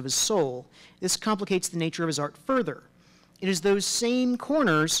corners of his soul, this complicates the nature of his art further. It is those same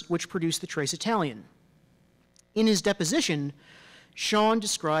corners which produce the trace Italian. In his deposition, Sean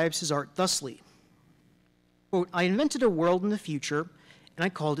describes his art thusly. Quote, "I invented a world in the future, and I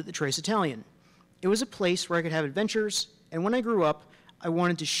called it the Trace Italian. It was a place where I could have adventures, and when I grew up, I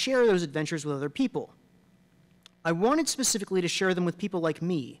wanted to share those adventures with other people. I wanted specifically to share them with people like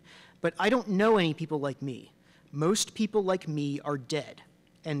me, but I don't know any people like me. Most people like me are dead,"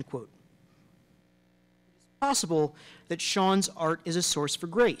 end quote. It is possible that Sean's art is a source for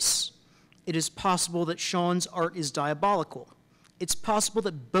grace. It is possible that Sean's art is diabolical. It's possible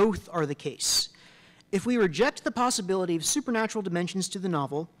that both are the case. If we reject the possibility of supernatural dimensions to the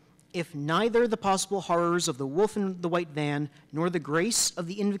novel, if neither the possible horrors of the wolf in the white van nor the grace of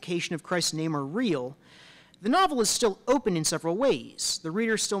the invocation of Christ's name are real, the novel is still open in several ways. The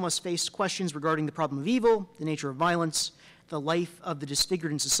reader still must face questions regarding the problem of evil, the nature of violence, the life of the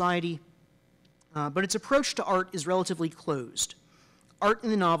disfigured in society, but its approach to art is relatively closed. Art in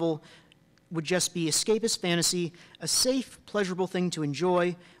the novel would just be escapist fantasy, a safe, pleasurable thing to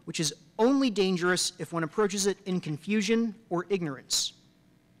enjoy, which is only dangerous if one approaches it in confusion or ignorance.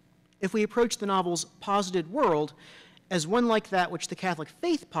 If we approach the novel's posited world as one like that which the Catholic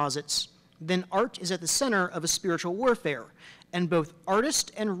faith posits, then art is at the center of a spiritual warfare, and both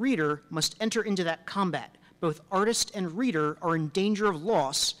artist and reader must enter into that combat. Both artist and reader are in danger of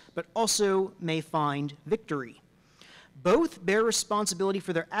loss, but also may find victory. Both bear responsibility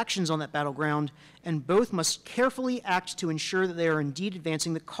for their actions on that battleground, and both must carefully act to ensure that they are indeed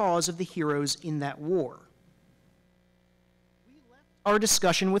advancing the cause of the heroes in that war. We left our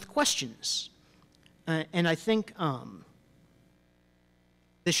discussion with questions, and I think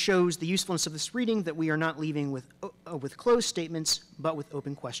this shows the usefulness of this reading, that we are not leaving with closed statements, but with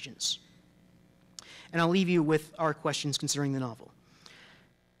open questions. And I'll leave you with our questions concerning the novel.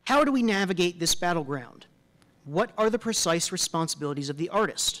 How do we navigate this battleground? What are the precise responsibilities of the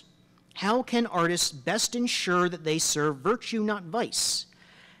artist? How can artists best ensure that they serve virtue, not vice?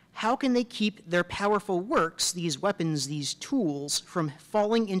 How can they keep their powerful works, these weapons, these tools, from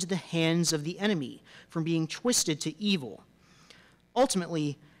falling into the hands of the enemy, from being twisted to evil?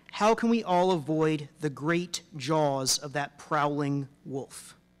 Ultimately, how can we all avoid the great jaws of that prowling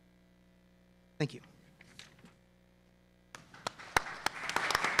wolf? Thank you.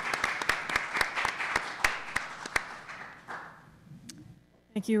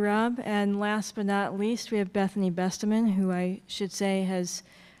 Thank you, Rob. And last but not least, we have Bethany Besteman, who I should say has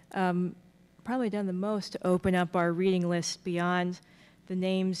probably done the most to open up our reading list beyond the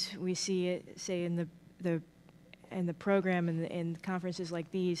names we see, say, in the program and in conferences like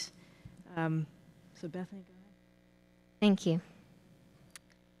these. So Bethany, go ahead. Thank you.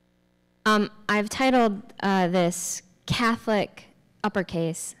 I've titled this Catholic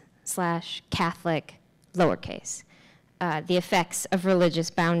uppercase / Catholic lowercase, the effects of religious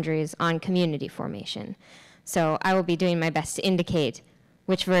boundaries on community formation. So I will be doing my best to indicate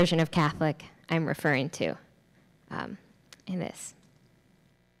which version of Catholic I'm referring to in this.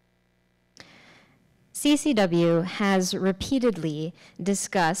 CCW has repeatedly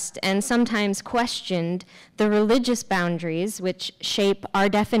discussed and sometimes questioned the religious boundaries which shape our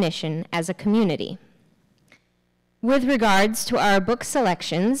definition as a community. With regards to our book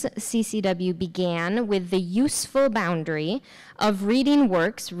selections, CCW began with the useful boundary of reading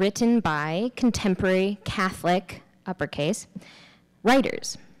works written by contemporary Catholic, uppercase,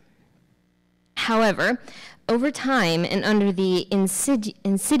 writers. However, over time and under the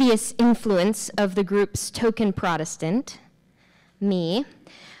insidious influence of the group's token Protestant, me,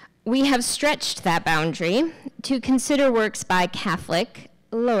 we have stretched that boundary to consider works by Catholic,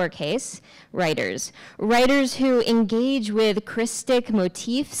 lowercase, writers who engage with Christic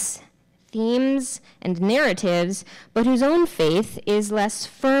motifs, themes, and narratives, but whose own faith is less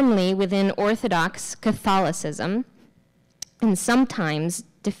firmly within Orthodox Catholicism, and sometimes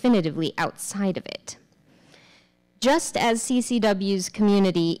definitively outside of it. Just as CCW's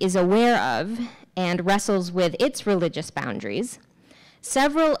community is aware of and wrestles with its religious boundaries,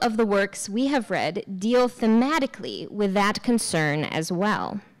 several of the works we have read deal thematically with that concern as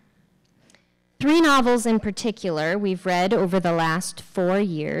well. 3 novels in particular we've read over the last 4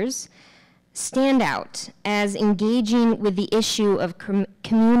 years stand out as engaging with the issue of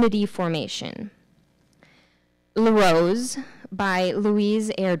community formation. La Rose by Louise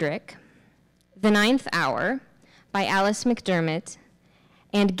Erdrich, The Ninth Hour by Alice McDermott,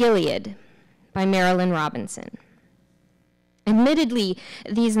 and Gilead by Marilyn Robinson. Admittedly,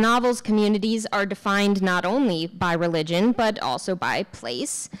 these novels' communities are defined not only by religion, but also by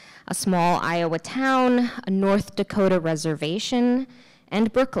place, a small Iowa town, a North Dakota reservation,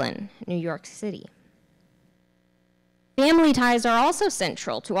 and Brooklyn, New York City. Family ties are also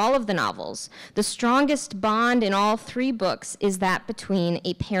central to all of the novels. The strongest bond in all 3 books is that between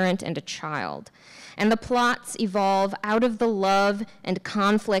a parent and a child, and the plots evolve out of the love and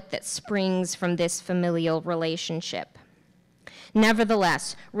conflict that springs from this familial relationship.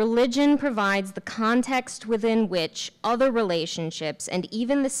 Nevertheless, religion provides the context within which other relationships and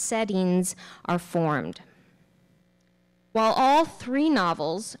even the settings are formed. While all 3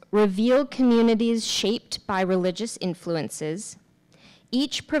 novels reveal communities shaped by religious influences,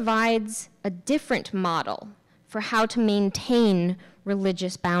 each provides a different model for how to maintain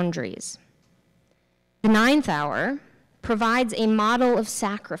religious boundaries. The Ninth Hour provides a model of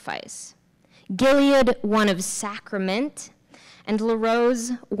sacrifice, Gilead one of sacrament, and La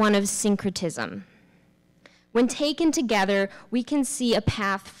Rose one of syncretism. When taken together, we can see a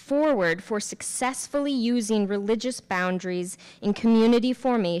path forward for successfully using religious boundaries in community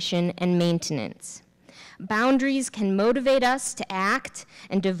formation and maintenance. Boundaries can motivate us to act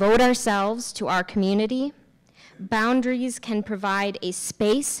and devote ourselves to our community. Boundaries can provide a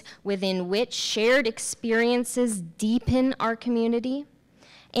space within which shared experiences deepen our community.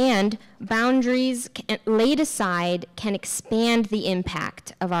 And boundaries laid aside can expand the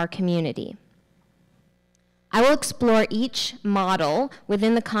impact of our community. I will explore each model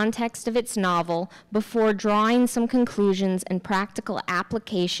within the context of its novel before drawing some conclusions and practical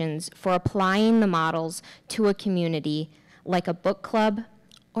applications for applying the models to a community, like a book club,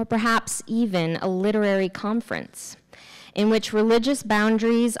 or perhaps even a literary conference, in which religious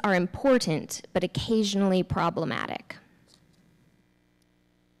boundaries are important but occasionally problematic.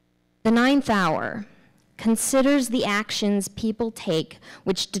 The Ninth Hour considers the actions people take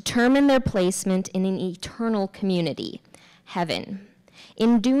which determine their placement in an eternal community, heaven.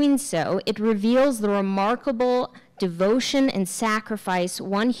 In doing so, it reveals the remarkable devotion and sacrifice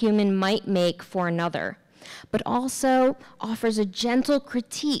one human might make for another, but also offers a gentle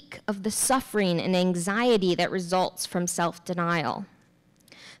critique of the suffering and anxiety that results from self-denial.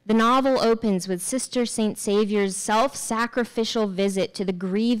 The novel opens with Sister St. Saviour's self-sacrificial visit to the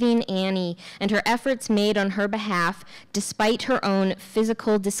grieving Annie and her efforts made on her behalf despite her own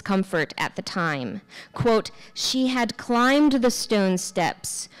physical discomfort at the time. Quote, "She had climbed the stone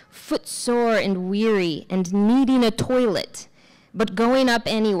steps, footsore and weary and needing a toilet, but going up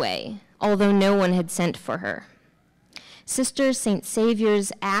anyway, although no one had sent for her." Sister St.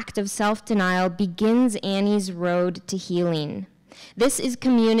 Saviour's act of self-denial begins Annie's road to healing. This is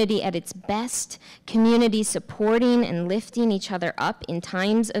community at its best, community supporting and lifting each other up in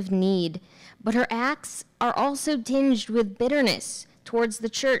times of need. But her acts are also tinged with bitterness towards the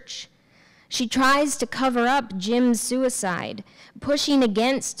church. She tries to cover up Jim's suicide, pushing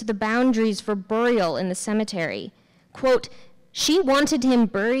against the boundaries for burial in the cemetery. Quote, she wanted him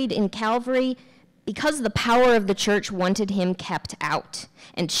buried in Calvary because the power of the church wanted him kept out,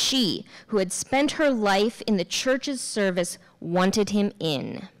 and she, who had spent her life in the church's service, wanted him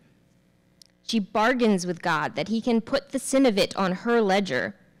in. She bargains with God that he can put the sin of it on her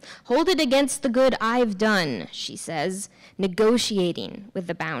ledger. Hold it against the good I've done, she says, negotiating with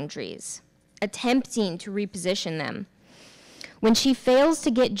the boundaries, attempting to reposition them. When she fails to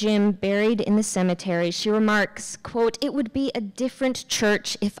get Jim buried in the cemetery, she remarks, quote, it would be a different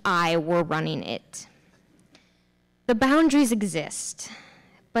church if I were running it. The boundaries exist,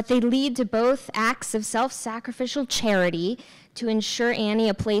 but they lead to both acts of self-sacrificial charity to ensure Annie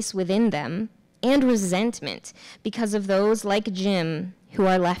a place within them, and resentment because of those like Jim who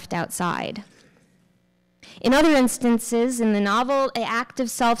are left outside. In other instances, in the novel, an act of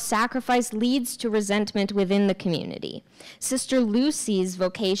self-sacrifice leads to resentment within the community. Sister Lucy's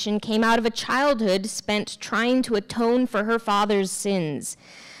vocation came out of a childhood spent trying to atone for her father's sins.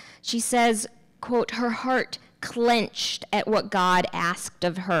 She says, quote, her heart clenched at what God asked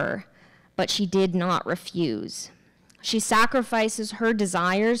of her, but she did not refuse. She sacrifices her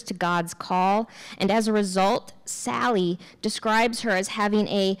desires to God's call, and as a result, Sally describes her as having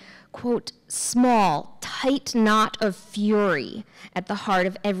a, quote, small, tight knot of fury at the heart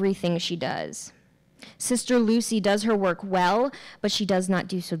of everything she does. Sister Lucy does her work well, but she does not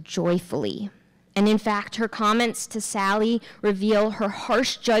do so joyfully. And in fact, her comments to Sally reveal her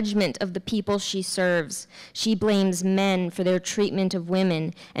harsh judgment of the people she serves. She blames men for their treatment of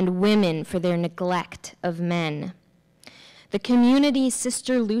women, and women for their neglect of men. The community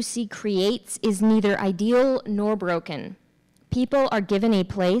Sister Lucy creates is neither ideal nor broken. People are given a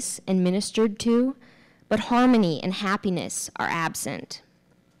place and ministered to, but harmony and happiness are absent.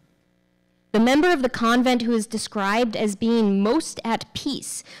 The member of the convent who is described as being most at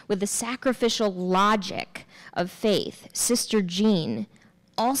peace with the sacrificial logic of faith, Sister Jean,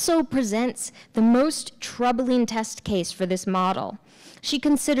 also presents the most troubling test case for this model. She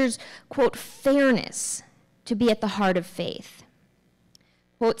considers, quote, fairness to be at the heart of faith.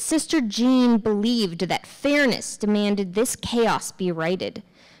 Quote, Sister Jean believed that fairness demanded this chaos be righted.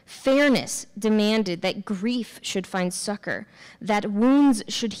 Fairness demanded that grief should find succor, that wounds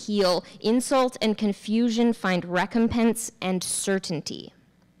should heal, insult and confusion find recompense and certainty.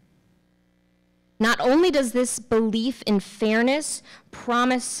 Not only does this belief in fairness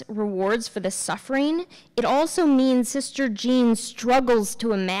promise rewards for the suffering, it also means Sister Jean struggles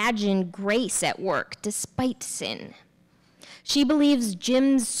to imagine grace at work despite sin. She believes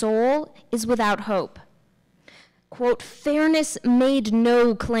Jim's soul is without hope. Quote, fairness made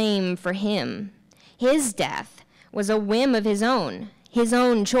no claim for him. His death was a whim of his own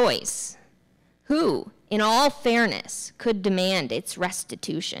choice. Who, in all fairness, could demand its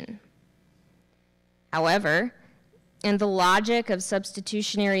restitution? However, in the logic of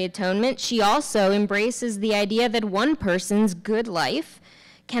substitutionary atonement, she also embraces the idea that one person's good life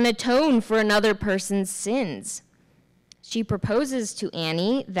can atone for another person's sins. She proposes to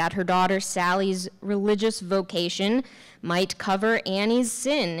Annie that her daughter Sally's religious vocation might cover Annie's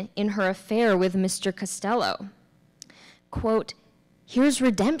sin in her affair with Mr. Costello. Quote, here's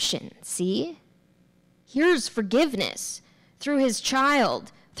redemption, see? Here's forgiveness through his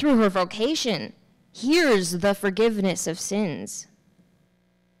child, through her vocation. Here's the forgiveness of sins.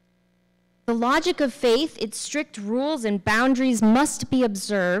 The logic of faith, its strict rules and boundaries must be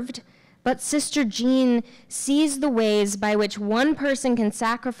observed, but Sister Jean sees the ways by which one person can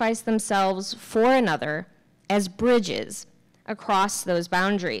sacrifice themselves for another as bridges across those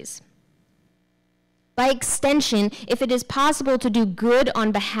boundaries. By extension, if it is possible to do good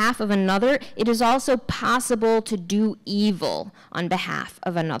on behalf of another, it is also possible to do evil on behalf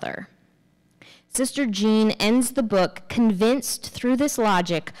of another. Sister Jean ends the book convinced through this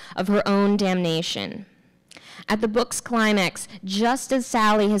logic of her own damnation. At the book's climax, just as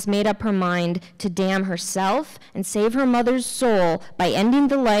Sally has made up her mind to damn herself and save her mother's soul by ending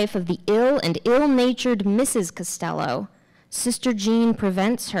the life of the ill and ill-natured Mrs. Costello, Sister Jean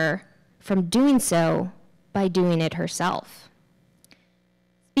prevents her from doing so by doing it herself.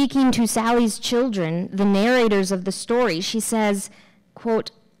 Speaking to Sally's children, the narrators of the story, she says,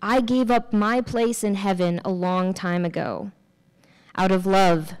 quote, I gave up my place in heaven a long time ago, out of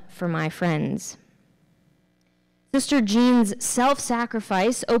love for my friends. Sister Jean's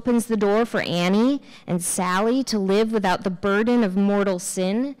self-sacrifice opens the door for Annie and Sally to live without the burden of mortal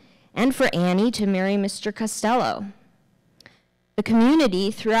sin, and for Annie to marry Mr. Costello. The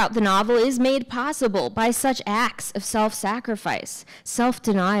community throughout the novel is made possible by such acts of self-sacrifice,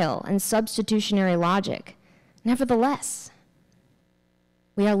 self-denial, and substitutionary logic. Nevertheless,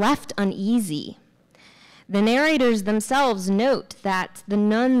 we are left uneasy. The narrators themselves note that the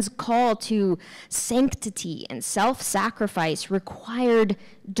nuns' call to sanctity and self-sacrifice required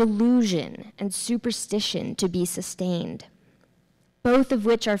delusion and superstition to be sustained, both of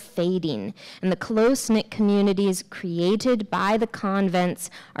which are fading, and the close-knit communities created by the convents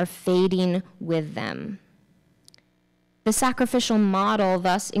are fading with them. The sacrificial model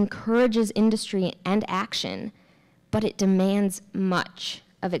thus encourages industry and action, but it demands much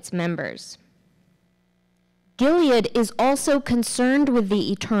of its members. Gilead is also concerned with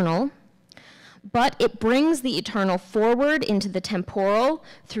the eternal, but it brings the eternal forward into the temporal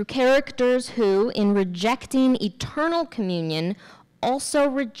through characters who, in rejecting eternal communion, also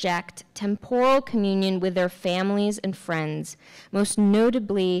reject temporal communion with their families and friends, most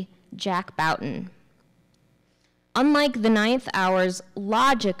notably Jack Boughton. Unlike the Ninth Hour's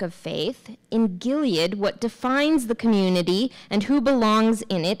logic of faith, in Gilead, what defines the community and who belongs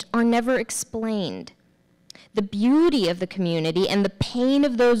in it are never explained. The beauty of the community and the pain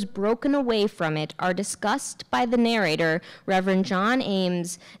of those broken away from it are discussed by the narrator, Reverend John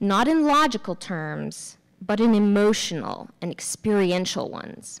Ames, not in logical terms, but in emotional and experiential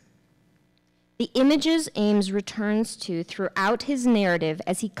ones. The images Ames returns to throughout his narrative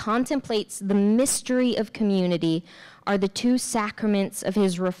as he contemplates the mystery of community are the two sacraments of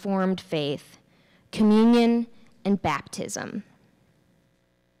his Reformed faith, communion and baptism.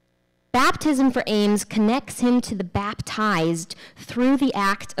 Baptism for Ames connects him to the baptized through the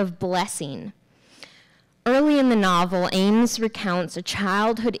act of blessing. Early in the novel, Ames recounts a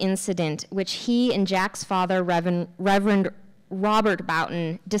childhood incident which he and Jack's father, Reverend Robert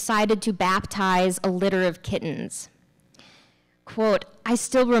Boughton, decided to baptize a litter of kittens. Quote, "I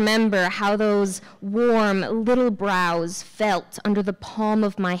still remember how those warm little brows felt under the palm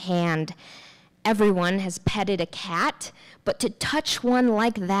of my hand. Everyone has petted a cat, but to touch one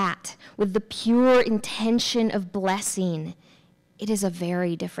like that, with the pure intention of blessing, it is a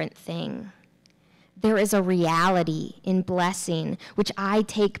very different thing. There is a reality in blessing, which I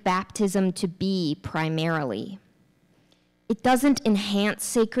take baptism to be primarily. It doesn't enhance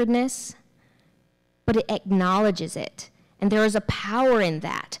sacredness, but it acknowledges it, and there is a power in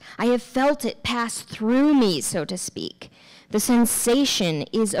that. I have felt it pass through me, so to speak. The sensation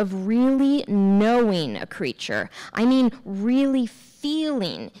is of really knowing a creature. I mean, really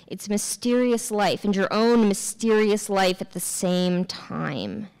feeling its mysterious life and your own mysterious life at the same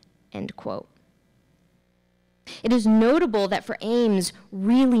time," end quote. It is notable that for Ames,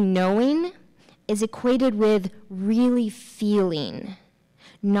 really knowing is equated with really feeling.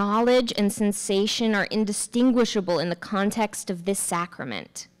 Knowledge and sensation are indistinguishable in the context of this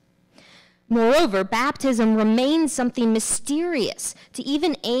sacrament. Moreover, baptism remains something mysterious to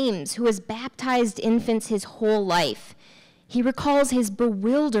even Ames, who has baptized infants his whole life. He recalls his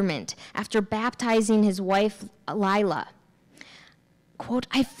bewilderment after baptizing his wife, Lila. Quote,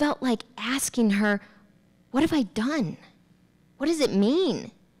 "I felt like asking her, 'What have I done? What does it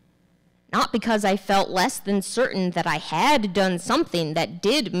mean?' Not because I felt less than certain that I had done something that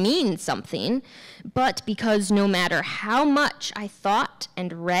did mean something, but because no matter how much I thought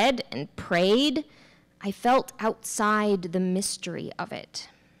and read and prayed, I felt outside the mystery of it."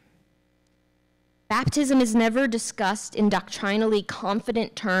 Baptism is never discussed in doctrinally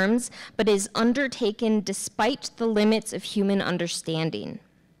confident terms, but is undertaken despite the limits of human understanding.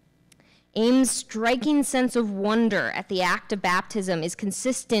 Ames' striking sense of wonder at the act of baptism is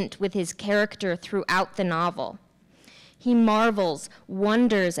consistent with his character throughout the novel. He marvels,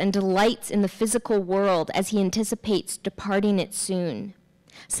 wonders, and delights in the physical world as he anticipates departing it soon.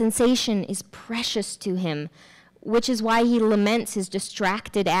 Sensation is precious to him, which is why he laments his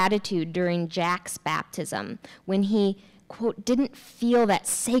distracted attitude during Jack's baptism, when he, quote, "didn't feel that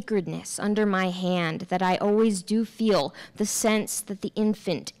sacredness under my hand that I always do feel, the sense that the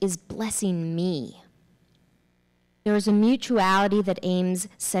infant is blessing me." There is a mutuality that Ames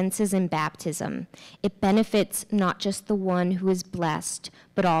senses in baptism. It benefits not just the one who is blessed,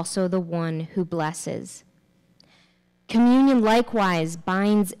 but also the one who blesses. Communion likewise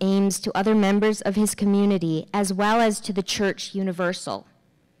binds Ames to other members of his community as well as to the Church universal.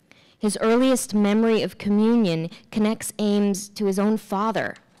 His earliest memory of communion connects Ames to his own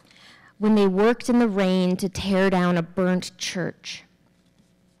father when they worked in the rain to tear down a burnt church.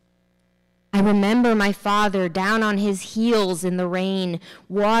 "I remember my father down on his heels in the rain,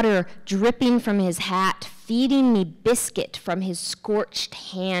 water dripping from his hat, feeding me biscuit from his scorched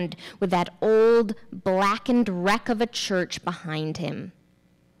hand with that old blackened wreck of a church behind him.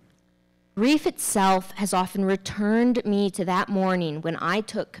 Grief itself has often returned me to that morning when I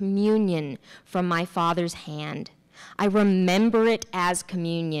took communion from my father's hand. I remember it as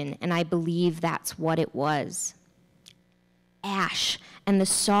communion, and I believe that's what it was. Ash and the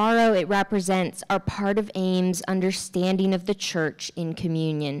sorrow it represents are part of Ames' understanding of the church in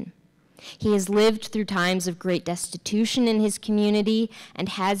communion. He has lived through times of great destitution in his community and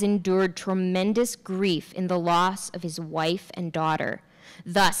has endured tremendous grief in the loss of his wife and daughter.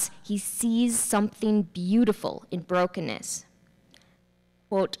 Thus, he sees something beautiful in brokenness.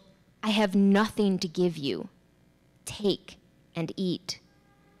 Quote, "I have nothing to give you. Take and eat.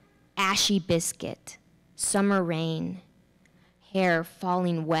 Ashy biscuit, summer rain, hair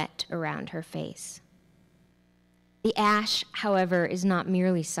falling wet around her face." The ash, however, is not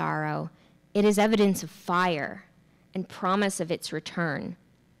merely sorrow. It is evidence of fire and promise of its return.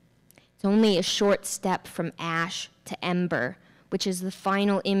 It's only a short step from ash to ember, which is the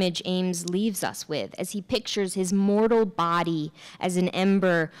final image Ames leaves us with as he pictures his mortal body as an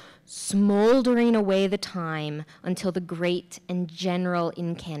ember smoldering away the time until the great and general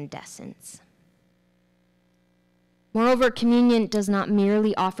incandescence. Moreover, communion does not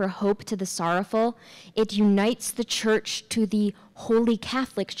merely offer hope to the sorrowful, it unites the church to the Holy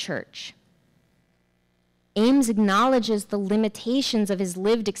Catholic Church. Ames acknowledges the limitations of his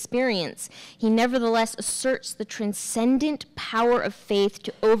lived experience. He nevertheless asserts the transcendent power of faith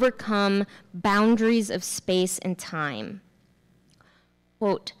to overcome boundaries of space and time.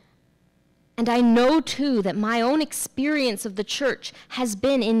 Quote, "And I know, too, that my own experience of the church has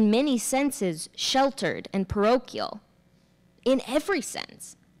been in many senses sheltered and parochial, in every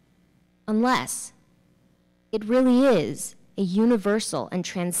sense, unless it really is a universal and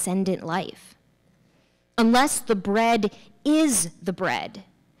transcendent life. Unless the bread is the bread,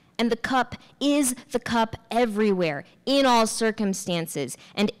 and the cup is the cup everywhere, in all circumstances,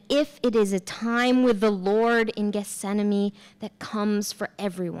 and if it is a time with the Lord in Gethsemane that comes for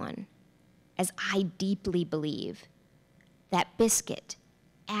everyone, as I deeply believe, that biscuit,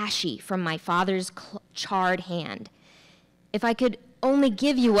 ashy from my father's charred hand, if I could only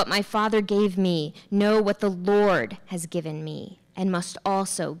give you what my father gave me, know what the Lord has given me, and must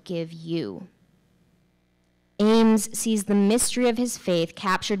also give you." Ames sees the mystery of his faith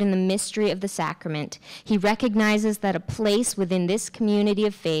captured in the mystery of the sacrament. He recognizes that a place within this community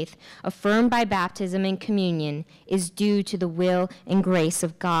of faith, affirmed by baptism and communion, is due to the will and grace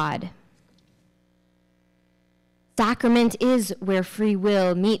of God. Sacrament is where free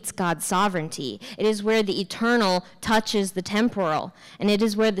will meets God's sovereignty. It is where the eternal touches the temporal, and it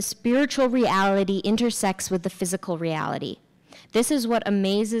is where the spiritual reality intersects with the physical reality. This is what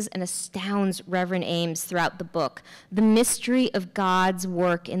amazes and astounds Reverend Ames throughout the book, the mystery of God's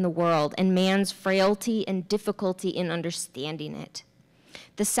work in the world and man's frailty and difficulty in understanding it.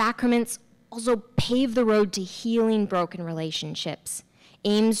 The sacraments also pave the road to healing broken relationships.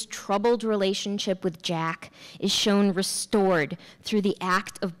 Ames' troubled relationship with Jack is shown restored through the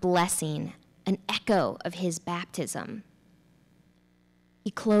act of blessing, an echo of his baptism. He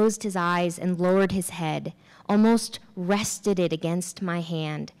closed his eyes and lowered his head, almost rested it against my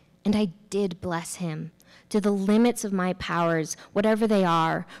hand, and I did bless him, to the limits of my powers, whatever they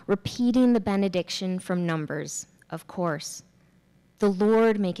are, repeating the benediction from Numbers, of course. "The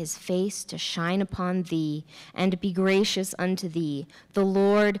Lord make his face to shine upon thee, and be gracious unto thee. The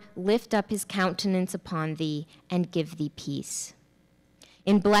Lord lift up his countenance upon thee, and give thee peace."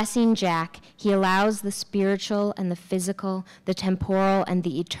 In blessing Jack, he allows the spiritual and the physical, the temporal and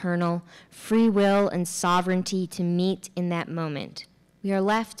the eternal, free will and sovereignty to meet in that moment. We are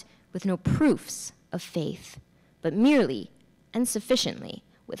left with no proofs of faith, but merely and sufficiently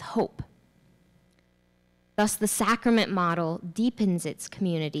with hope. Thus, the sacrament model deepens its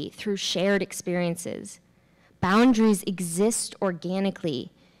community through shared experiences. Boundaries exist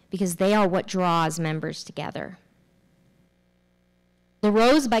organically because they are what draws members together.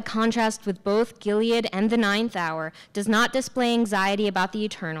 LaRose, by contrast with both Gilead and the Ninth Hour, does not display anxiety about the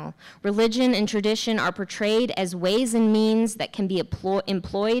eternal. Religion and tradition are portrayed as ways and means that can be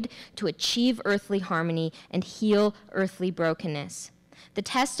employed to achieve earthly harmony and heal earthly brokenness. The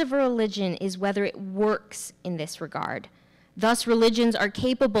test of a religion is whether it works in this regard. Thus, religions are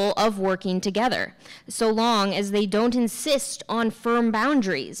capable of working together, so long as they don't insist on firm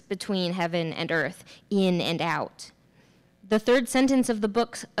boundaries between heaven and earth, in and out. The third sentence of the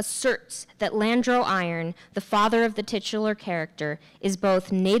book asserts that Landro Iron, the father of the titular character, is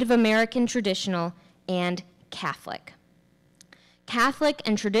both Native American traditional and Catholic. Catholic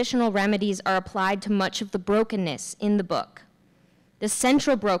and traditional remedies are applied to much of the brokenness in the book. The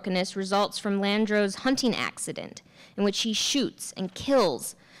central brokenness results from Landro's hunting accident, in which he shoots and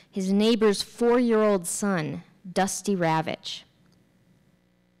kills his neighbor's 4-year-old son, Dusty Ravitch.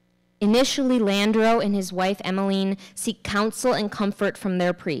 Initially, Landro and his wife Emmeline seek counsel and comfort from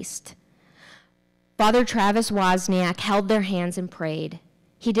their priest. Father Travis Wozniak held their hands and prayed.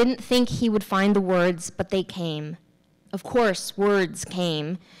 He didn't think he would find the words, but they came. Of course, words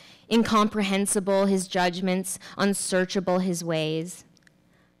came. Incomprehensible his judgments, unsearchable his ways.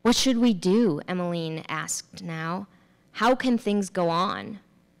 What should we do? Emmeline asked now. How can things go on?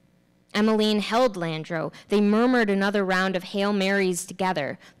 Emmeline held Landro. They murmured another round of Hail Marys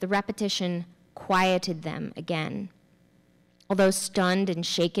together. The repetition quieted them again. Although stunned and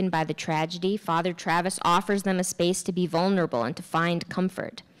shaken by the tragedy, Father Travis offers them a space to be vulnerable and to find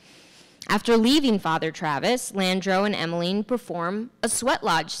comfort. After leaving Father Travis, Landro and Emmeline perform a sweat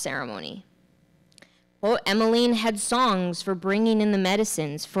lodge ceremony. Quote, Emmeline had songs for bringing in the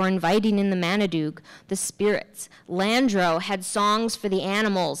medicines, for inviting in the Manadug, the spirits. Landro had songs for the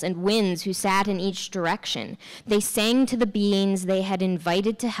animals and winds who sat in each direction. They sang to the beings they had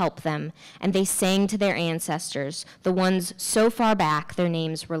invited to help them, and they sang to their ancestors, the ones so far back their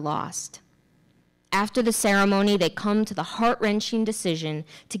names were lost. After the ceremony, they come to the heart-wrenching decision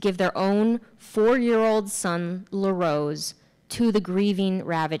to give their own 4-year-old son, LaRose, to the grieving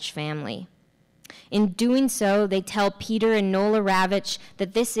Ravitch family. In doing so, they tell Peter and Nola Ravitch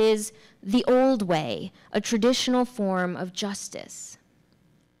that this is the old way, a traditional form of justice.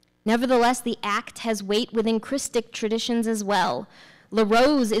 Nevertheless, the act has weight within Christic traditions as well.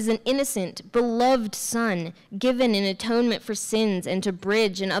 LaRose is an innocent, beloved son, given in atonement for sins and to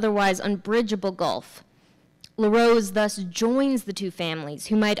bridge an otherwise unbridgeable gulf. LaRose thus joins the two families,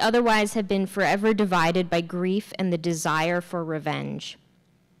 who might otherwise have been forever divided by grief and the desire for revenge.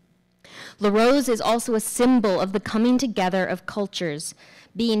 LaRose is also a symbol of the coming together of cultures,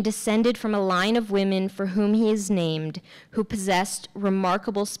 being descended from a line of women for whom he is named, who possessed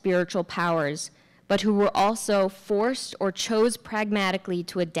remarkable spiritual powers, but who were also forced or chose pragmatically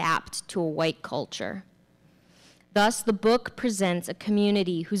to adapt to a white culture. Thus, the book presents a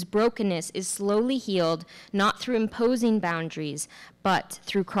community whose brokenness is slowly healed, not through imposing boundaries, but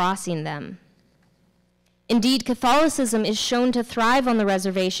through crossing them. Indeed, Catholicism is shown to thrive on the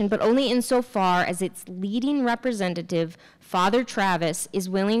reservation, but only insofar as its leading representative, Father Travis, is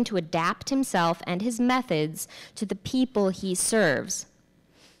willing to adapt himself and his methods to the people he serves.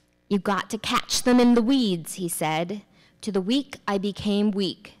 "You've got to catch them in the weeds," he said. "To the weak I became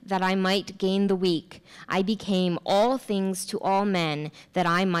weak, that I might gain the weak. I became all things to all men, that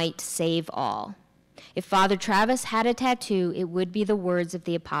I might save all." If Father Travis had a tattoo, it would be the words of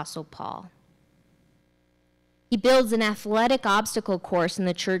the Apostle Paul. He builds an athletic obstacle course in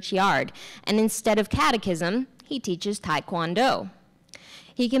the churchyard, and instead of catechism, he teaches Taekwondo.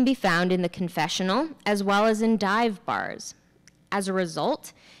 He can be found in the confessional as well as in dive bars. As a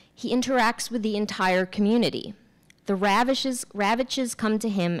result, he interacts with the entire community. The Ravitches come to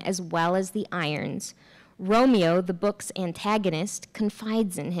him as well as the Irons. Romeo, the book's antagonist,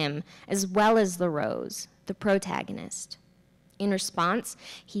 confides in him, as well as LaRose, the protagonist. In response,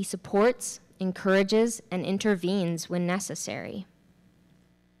 he supports, encourages, and intervenes when necessary.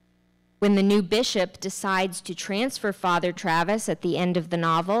 When the new bishop decides to transfer Father Travis at the end of the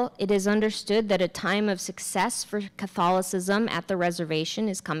novel, it is understood that a time of success for Catholicism at the reservation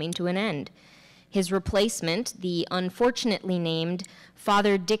is coming to an end. His replacement, the unfortunately named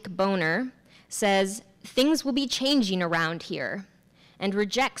Father Dick Boner, says, "Things will be changing around here," and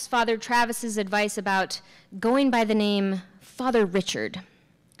rejects Father Travis's advice about going by the name Father Richard.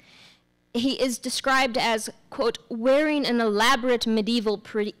 He is described as, quote, "wearing an elaborate medieval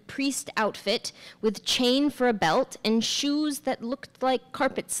priest outfit with chain for a belt and shoes that looked like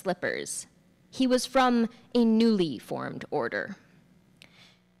carpet slippers. He was from a newly formed order."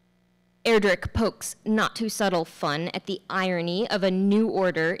 Erdrich pokes not too subtle fun at the irony of a new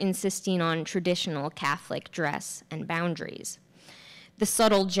order insisting on traditional Catholic dress and boundaries. The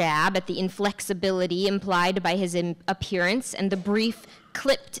subtle jab at the inflexibility implied by his appearance and the brief,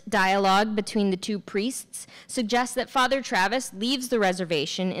 clipped dialogue between the two priests suggests that Father Travis leaves the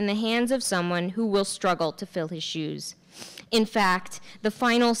reservation in the hands of someone who will struggle to fill his shoes. In fact, the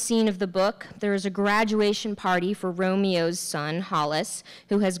final scene of the book, there is a graduation party for Romeo's son, Hollis,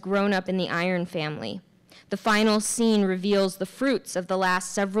 who has grown up in the Iron family. The final scene reveals the fruits of the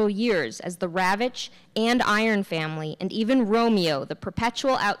last several years as the Ravitch and Iron family, and even Romeo, the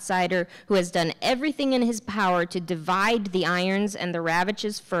perpetual outsider who has done everything in his power to divide the Irons and the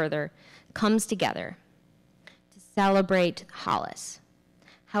Ravitches further, comes together to celebrate Hollis.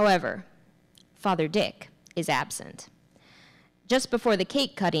 However, Father Dick is absent. Just before the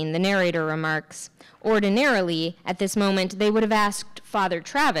cake cutting, the narrator remarks, ordinarily, at this moment, they would have asked Father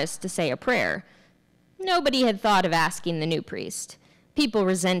Travis to say a prayer. Nobody had thought of asking the new priest. People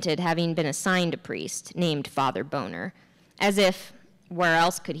resented having been assigned a priest named Father Boner, as if, where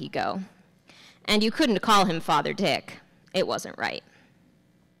else could he go? And you couldn't call him Father Dick. It wasn't right.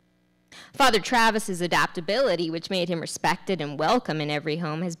 Father Travis's adaptability, which made him respected and welcome in every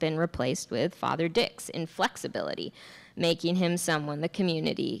home, has been replaced with Father Dick's inflexibility, making him someone the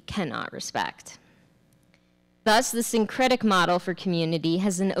community cannot respect. Thus, the syncretic model for community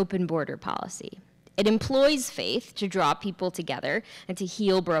has an open border policy. It employs faith to draw people together and to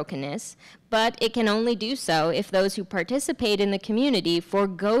heal brokenness, but it can only do so if those who participate in the community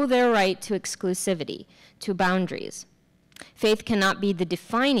forego their right to exclusivity, to boundaries. Faith cannot be the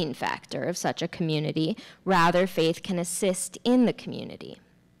defining factor of such a community. Rather, faith can assist in the community.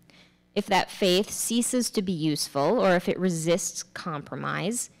 If that faith ceases to be useful, or if it resists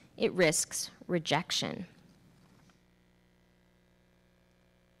compromise, it risks rejection.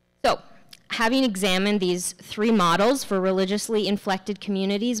 So, having examined these three models for religiously inflected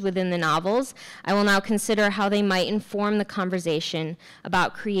communities within the novels, I will now consider how they might inform the conversation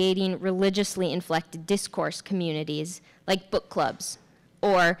about creating religiously inflected discourse communities like book clubs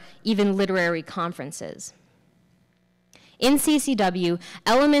or even literary conferences. In CCW,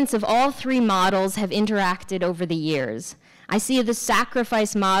 elements of all three models have interacted over the years. I see the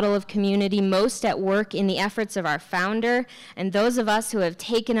sacrifice model of community most at work in the efforts of our founder and those of us who have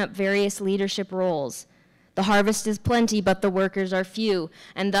taken up various leadership roles. The harvest is plenty, but the workers are few,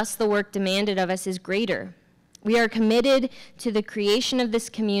 and thus the work demanded of us is greater. We are committed to the creation of this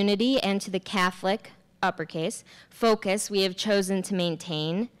community and to the Catholic, uppercase, focus we have chosen to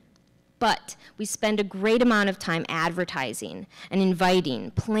maintain, but we spend a great amount of time advertising and inviting,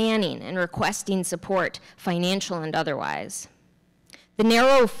 planning, and requesting support, financial and otherwise. The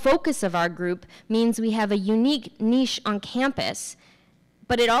narrow focus of our group means we have a unique niche on campus,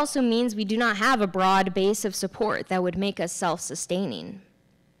 but it also means we do not have a broad base of support that would make us self-sustaining.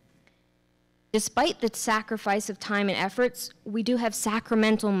 Despite the sacrifice of time and efforts, we do have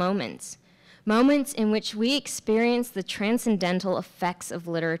sacramental moments, moments in which we experience the transcendental effects of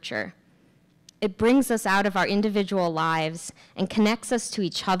literature. It brings us out of our individual lives and connects us to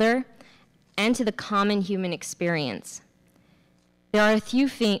each other and to the common human experience. There are a few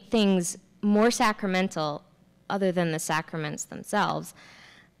things more sacramental, other than the sacraments themselves,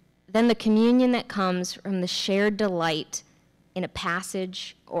 than the communion that comes from the shared delight in a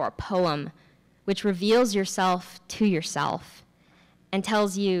passage or a poem, which reveals yourself to yourself and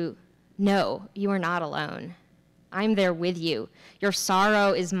tells you, no, you are not alone. I'm there with you. Your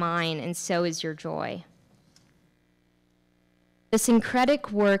sorrow is mine, and so is your joy. The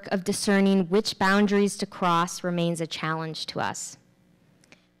syncretic work of discerning which boundaries to cross remains a challenge to us.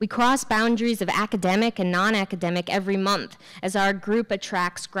 We cross boundaries of academic and non-academic every month as our group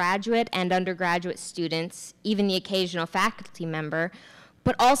attracts graduate and undergraduate students, even the occasional faculty member,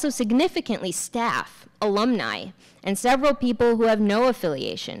 but also significantly staff, alumni, and several people who have no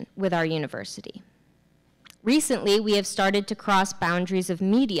affiliation with our university. Recently, we have started to cross boundaries of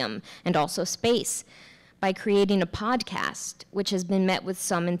medium and also space by creating a podcast, which has been met with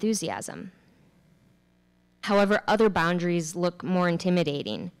some enthusiasm. However, other boundaries look more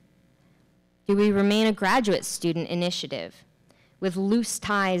intimidating. Do we remain a graduate student initiative with loose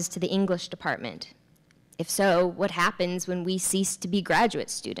ties to the English department? If so, what happens when we cease to be graduate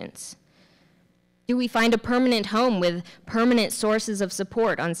students? Do we find a permanent home with permanent sources of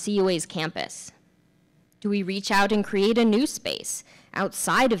support on CUA's campus? Do we reach out and create a new space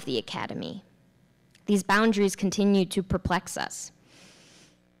outside of the academy? These boundaries continue to perplex us.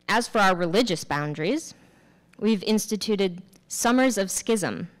 As for our religious boundaries, we've instituted Summers of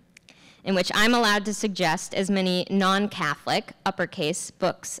Schism, in which I'm allowed to suggest as many non-Catholic, uppercase,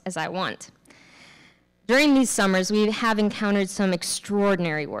 books as I want. During these summers, we have encountered some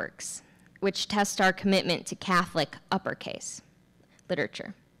extraordinary works, which test our commitment to Catholic, uppercase,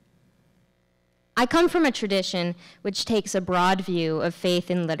 literature. I come from a tradition which takes a broad view of faith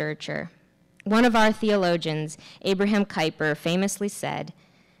in literature. One of our theologians, Abraham Kuyper, famously said,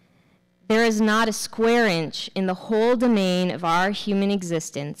 "There is not a square inch in the whole domain of our human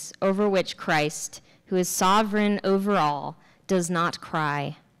existence over which Christ, who is sovereign over all, does not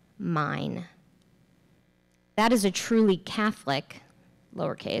cry, 'Mine.'" That is a truly Catholic,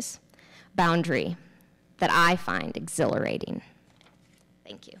 lowercase, boundary that I find exhilarating.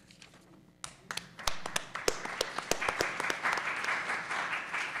 Thank you.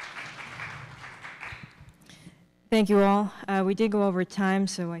 Thank you all. We did go over time,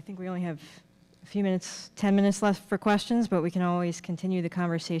 so I think we only have a few minutes, 10 minutes left for questions, but we can always continue the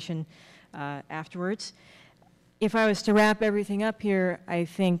conversation afterwards. If I was to wrap everything up here, I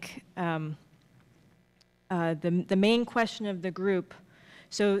think the main question of the group,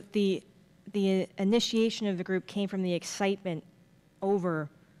 so the initiation of the group came from the excitement over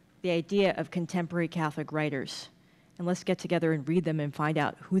the idea of contemporary Catholic writers. And let's get together and read them and find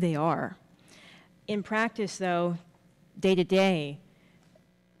out who they are. In practice, though, day to day,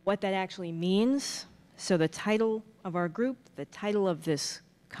 what that actually means, so the title of our group, the title of this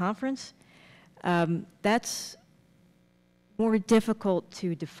conference, that's more difficult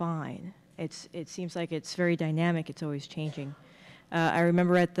to define. It seems like it's very dynamic, it's always changing. I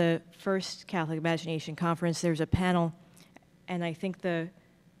remember at the first Catholic Imagination Conference, there was a panel, and I think the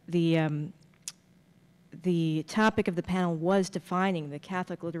topic of the panel was defining the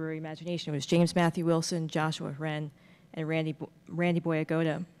Catholic literary imagination. It was James Matthew Wilson, Joshua Wren, and Randy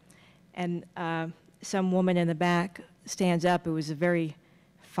Boyagoda. And some woman in the back stands up. It was a very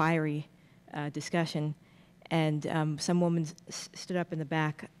fiery discussion. And some woman stood up in the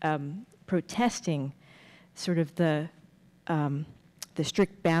back protesting sort of the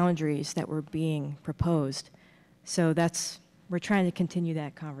strict boundaries that were being proposed. So we're trying to continue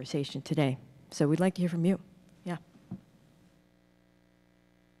that conversation today. So we'd like to hear from you. Yeah.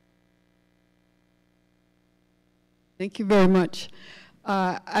 Thank you very much.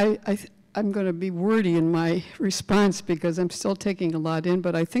 I'm going to be wordy in my response because I'm still taking a lot in,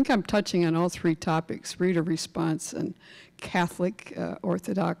 but I think I'm touching on all three topics: reader response and Catholic,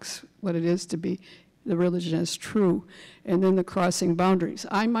 Orthodox, what it is to be the religion as true, and then the crossing boundaries.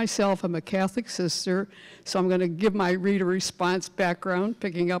 I myself am a Catholic sister, so I'm going to give my reader response background,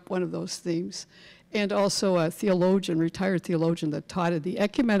 picking up one of those themes, and also a theologian, retired theologian that taught at the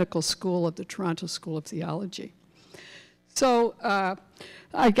Ecumenical School of the Toronto School of Theology. So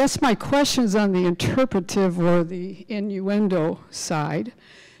I guess my question's on the interpretive or the innuendo side,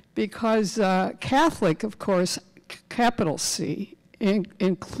 because Catholic, of course, capital C,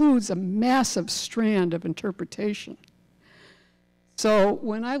 includes a massive strand of interpretation. So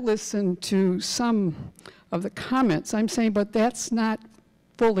when I listen to some of the comments, I'm saying, but that's not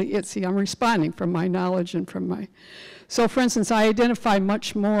fully it. See, I'm responding from my knowledge and from my... So for instance, I identify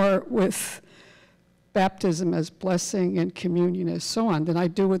much more with baptism as blessing and communion as so on than I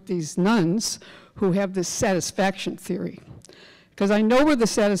do with these nuns who have this satisfaction theory. Because I know where the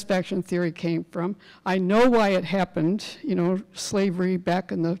satisfaction theory came from. I know why it happened, slavery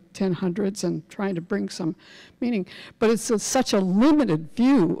back in the 1000s and trying to bring some meaning. But it's such a limited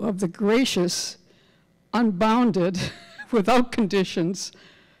view of the gracious, unbounded, without conditions,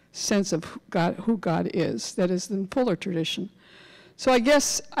 sense of who God is that is in fuller tradition. So I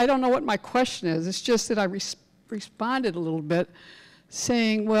guess I don't know what my question is. It's just that I responded a little bit,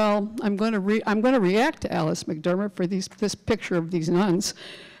 saying, well, I'm going to react to Alice McDermott for this picture of these nuns,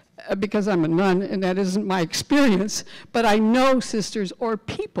 because I'm a nun and that isn't my experience. But I know sisters or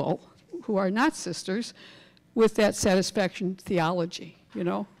people who are not sisters with that satisfaction theology,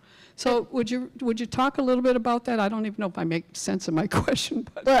 So would you talk a little bit about that? I don't even know if I make sense of my question.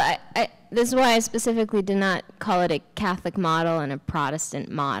 But. Well, this is why I specifically did not call it a Catholic model and a Protestant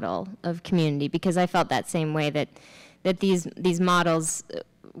model of community, because I felt that same way that these models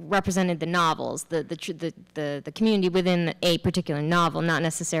represented the novels, the community within a particular novel, not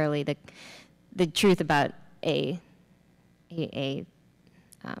necessarily the truth about a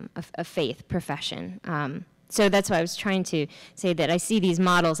faith profession. So that's why I was trying to say that I see these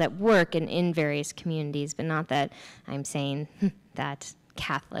models at work in various communities, but not that I'm saying that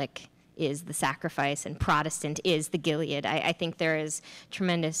Catholic is the sacrifice and Protestant is the Gilead. I think there is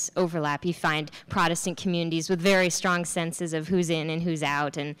tremendous overlap. You find Protestant communities with very strong senses of who's in and who's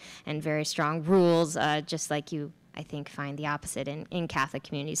out, and very strong rules, just like you, I think, find the opposite in Catholic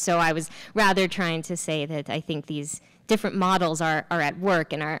communities. So I was rather trying to say that I think these different models are at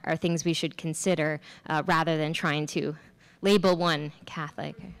work and are things we should consider, rather than trying to label one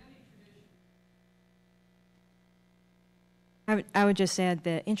Catholic. I would just add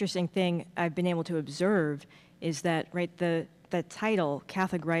the interesting thing I've been able to observe is that, right, the title,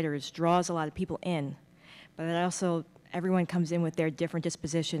 Catholic Writers, draws a lot of people in, but it also, everyone comes in with their different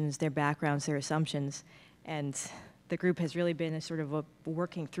dispositions, their backgrounds, their assumptions, and the group has really been a sort of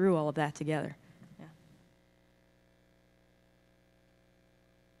working through all of that together. Yeah.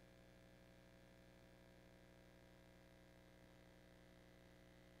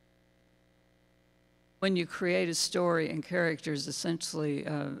 When you create a story and characters, essentially,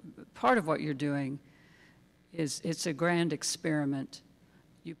 part of what you're doing is it's a grand experiment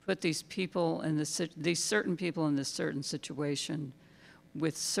You put these people in these certain people in this certain situation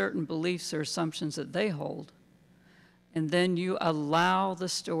with certain beliefs or assumptions that they hold, and then you allow the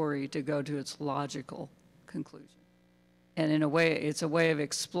story to go to its logical conclusion. And in a way, it's a way of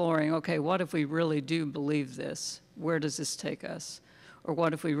exploring, okay, what if we really do believe this? Where does this take us? Or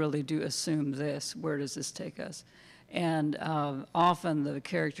what if we really do assume this? Where does this take us? And often the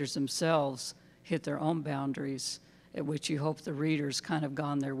characters themselves hit their own boundaries, at which you hope the reader's kind of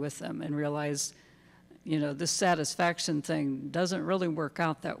gone there with them and realize, you know, this satisfaction thing doesn't really work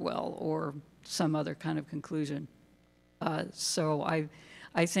out that well, or some other kind of conclusion. So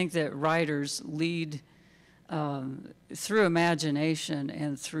I think that writers lead through imagination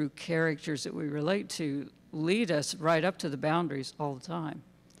and through characters that we relate to, lead us right up to the boundaries all the time.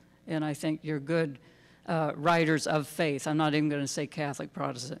 And I think you're good writers of faith. I'm not even going to say Catholic,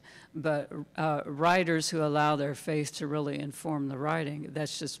 Protestant, but writers who allow their faith to really inform the writing.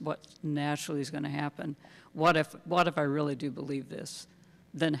 That's just what naturally is going to happen. What if I really do believe this?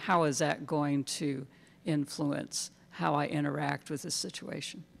 Then how is that going to influence how I interact with this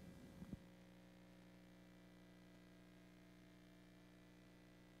situation?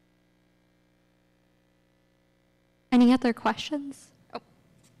 Any other questions? Oh.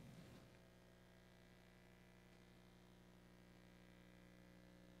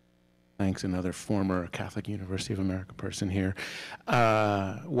 Thanks, another former Catholic University of America person here.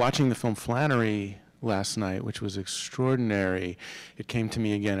 Watching the film Flannery last night, which was extraordinary, it came to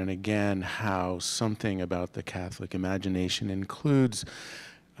me again and again how something about the Catholic imagination includes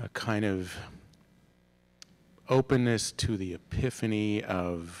a kind of openness to the epiphany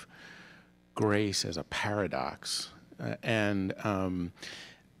of grace as a paradox. And I'm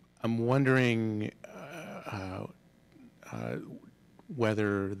wondering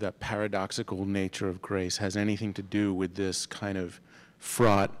whether the paradoxical nature of grace has anything to do with this kind of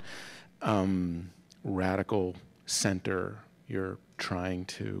fraught, radical center you're trying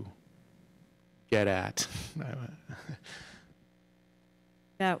to get at.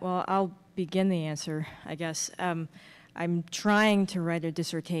 Yeah, well, I'll begin the answer, I guess. I'm trying to write a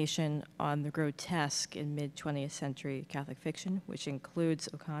dissertation on the grotesque in mid-20th century Catholic fiction, which includes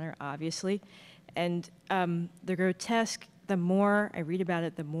O'Connor, obviously. And the grotesque, the more I read about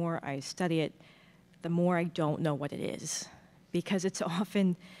it, the more I study it, the more I don't know what it is. Because it's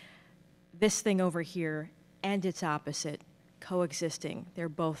often this thing over here and its opposite coexisting. They're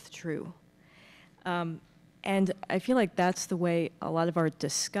both true. And I feel like that's the way a lot of our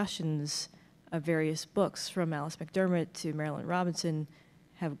discussions of various books, from Alice McDermott to Marilyn Robinson,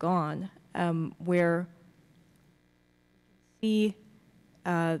 have gone, where we see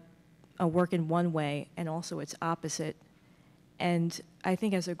a work in one way and also its opposite. And I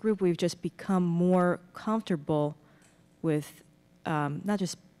think as a group, we've just become more comfortable with not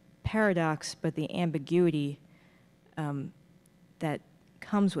just paradox, but the ambiguity that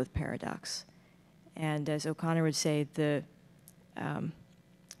comes with paradox. And as O'Connor would say, the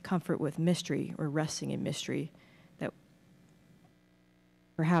comfort with mystery, or resting in mystery, that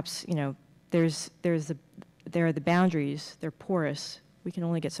perhaps, you know, there are the boundaries, they're porous, we can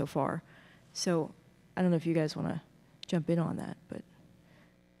only get so far. So I don't know if you guys want to jump in on that, but.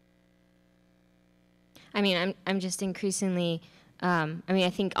 I mean, I'm just increasingly,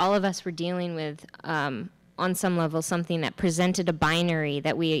 I think all of us were dealing with, on some level, something that presented a binary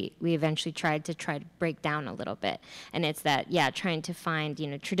that we eventually tried to break down a little bit. And it's that, yeah, trying to find, you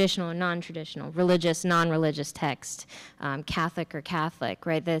know, traditional and non-traditional, religious, non-religious text, Catholic or Catholic,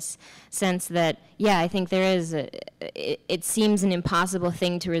 right? This sense that, yeah, I think there is, it seems an impossible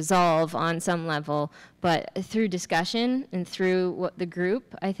thing to resolve on some level, but through discussion and through the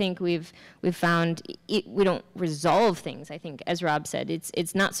group, I think we've found we don't resolve things. I think, as Rob said,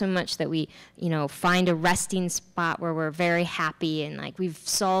 it's not so much that we, you know, find a resting spot where we're very happy and like we've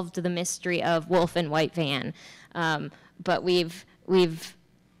solved the mystery of wolf and white van, but we've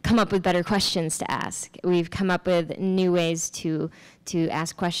come up with better questions to ask. We've come up with new ways to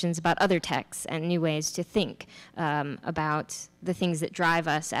ask questions about other texts and new ways to think about the things that drive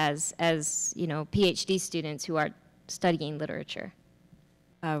us as you know, PhD students who are studying literature.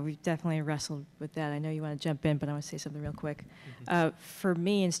 We've definitely wrestled with that. I know you want to jump in, but I want to say something real quick. For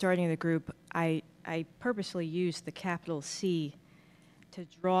me, in starting the group, I purposely used the capital C to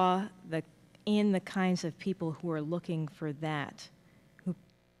draw in the kinds of people who are looking for that.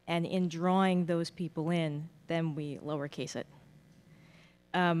 And in drawing those people in, then we lowercase it.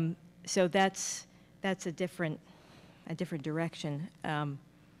 So that's a different direction.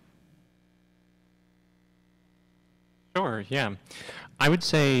 Sure, yeah. I would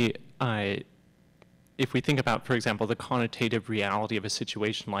say if we think about, for example, the connotative reality of a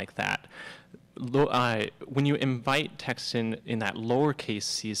situation like that, when you invite text in that lowercase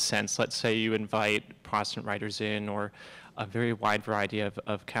c sense, let's say you invite Protestant writers in, or a very wide variety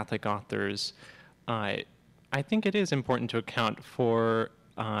of Catholic authors, I think it is important to account for,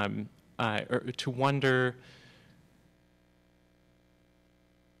 or to wonder,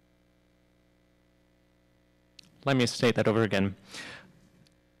 let me state that over again.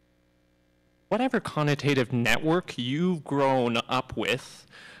 Whatever connotative network you've grown up with,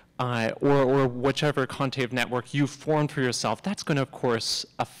 or whichever connotative network you've formed for yourself, that's going to, of course,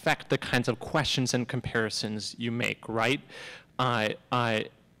 affect the kinds of questions and comparisons you make, right? And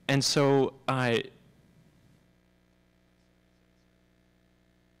so,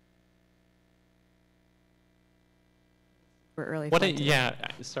 we're early. Yeah,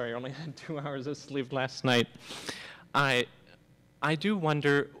 sorry, I only had 2 hours of sleep last night. I do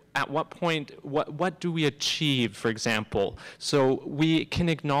wonder, at what point, what do we achieve, for example? So we can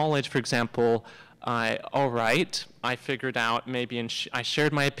acknowledge, for example, all right, I figured out, maybe I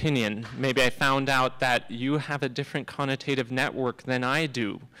shared my opinion. Maybe I found out that you have a different connotative network than I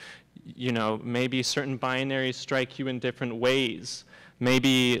do. You know, maybe certain binaries strike you in different ways.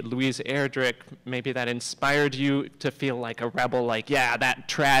 Maybe Louise Erdrich, maybe that inspired you to feel like a rebel, like, yeah, that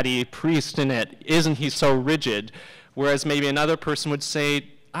traddy priest in it, isn't he so rigid? Whereas maybe another person would say,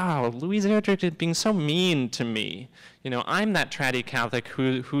 oh, Louise Erdrich is being so mean to me. You know, I'm that traddy Catholic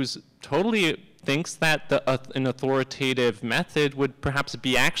who's totally thinks that an authoritative method would perhaps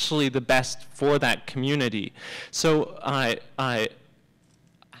be actually the best for that community. So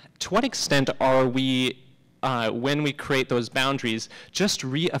to what extent are we, when we create those boundaries, just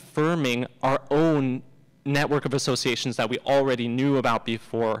reaffirming our own network of associations that we already knew about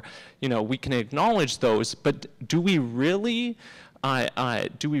before? You know, we can acknowledge those, but do we really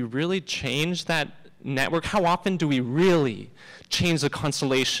change that network? How often do we really change the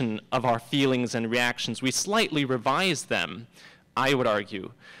constellation of our feelings and reactions? We slightly revise them, I would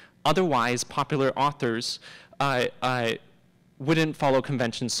argue. Otherwise, popular authors wouldn't follow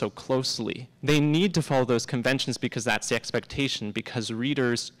conventions so closely. They need to follow those conventions because that's the expectation, because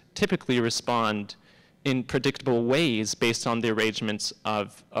readers typically respond in predictable ways based on the arrangements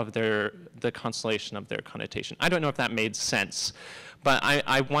of the constellation of their connotation. I don't know if that made sense, but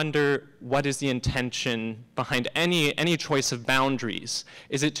I wonder, what is the intention behind any choice of boundaries?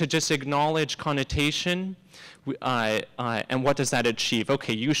 Is it to just acknowledge connotation? And what does that achieve?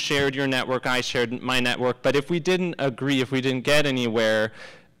 Okay, you shared your network, I shared my network, but if we didn't agree, if we didn't get anywhere,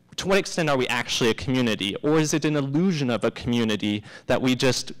 to what extent are we actually a community? Or is it an illusion of a community that we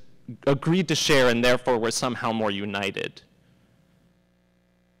just agreed to share and therefore we're somehow more united?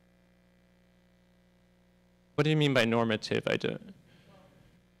 What do you mean by normative? I do.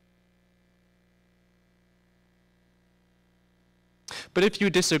 But if you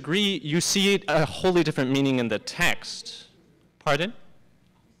disagree, you see a wholly different meaning in the text. Pardon?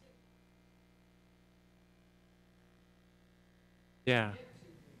 Yeah.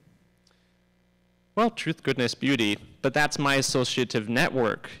 Well, truth, goodness, beauty, but that's my associative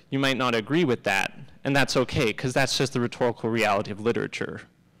network. You might not agree with that, and that's okay, because that's just the rhetorical reality of literature.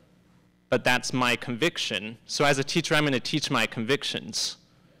 But that's my conviction. So as a teacher, I'm going to teach my convictions.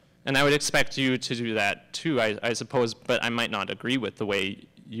 And I would expect you to do that too, I suppose, but I might not agree with the way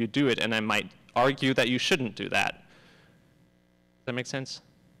you do it, and I might argue that you shouldn't do that. Does that make sense?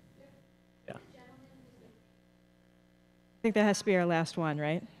 Yeah. I think that has to be our last one,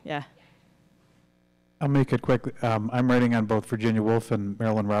 right? Yeah. I'll make it quick. I'm writing on both Virginia Woolf and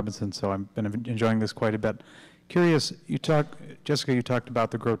Marilyn Robinson, so I've been enjoying this quite a bit. Curious, Jessica, you talked about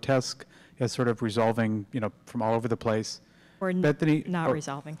the grotesque as sort of resolving, from all over the place. Or Bethany, not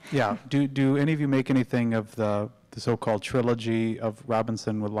resolving. Yeah. Do any of you make anything of the so-called trilogy of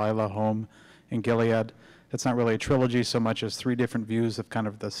Robinson with Lila, Home, and Gilead? That's not really a trilogy so much as 3 different views of kind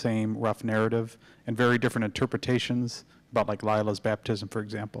of the same rough narrative and very different interpretations about, like, Lila's baptism, for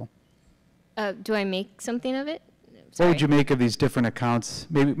example. Do I make something of it? What would you make of these different accounts?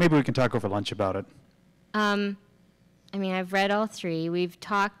 Maybe we can talk over lunch about it. I mean, I've read all 3. We've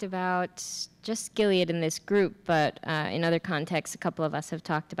talked about just Gilead in this group, but in other contexts, a couple of us have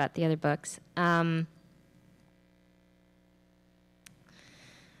talked about the other books. Yeah,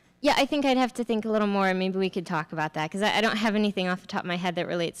 I think I'd have to think a little more, and maybe we could talk about that, because I don't have anything off the top of my head that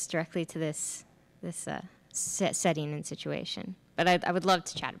relates directly to this setting and situation. But I would love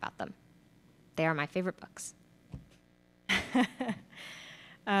to chat about them. They are my favorite books.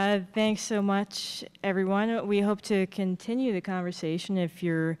 Thanks so much, everyone. We hope to continue the conversation if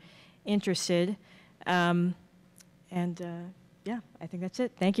you're interested. Yeah, I think that's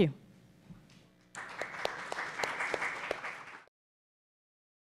it. Thank you.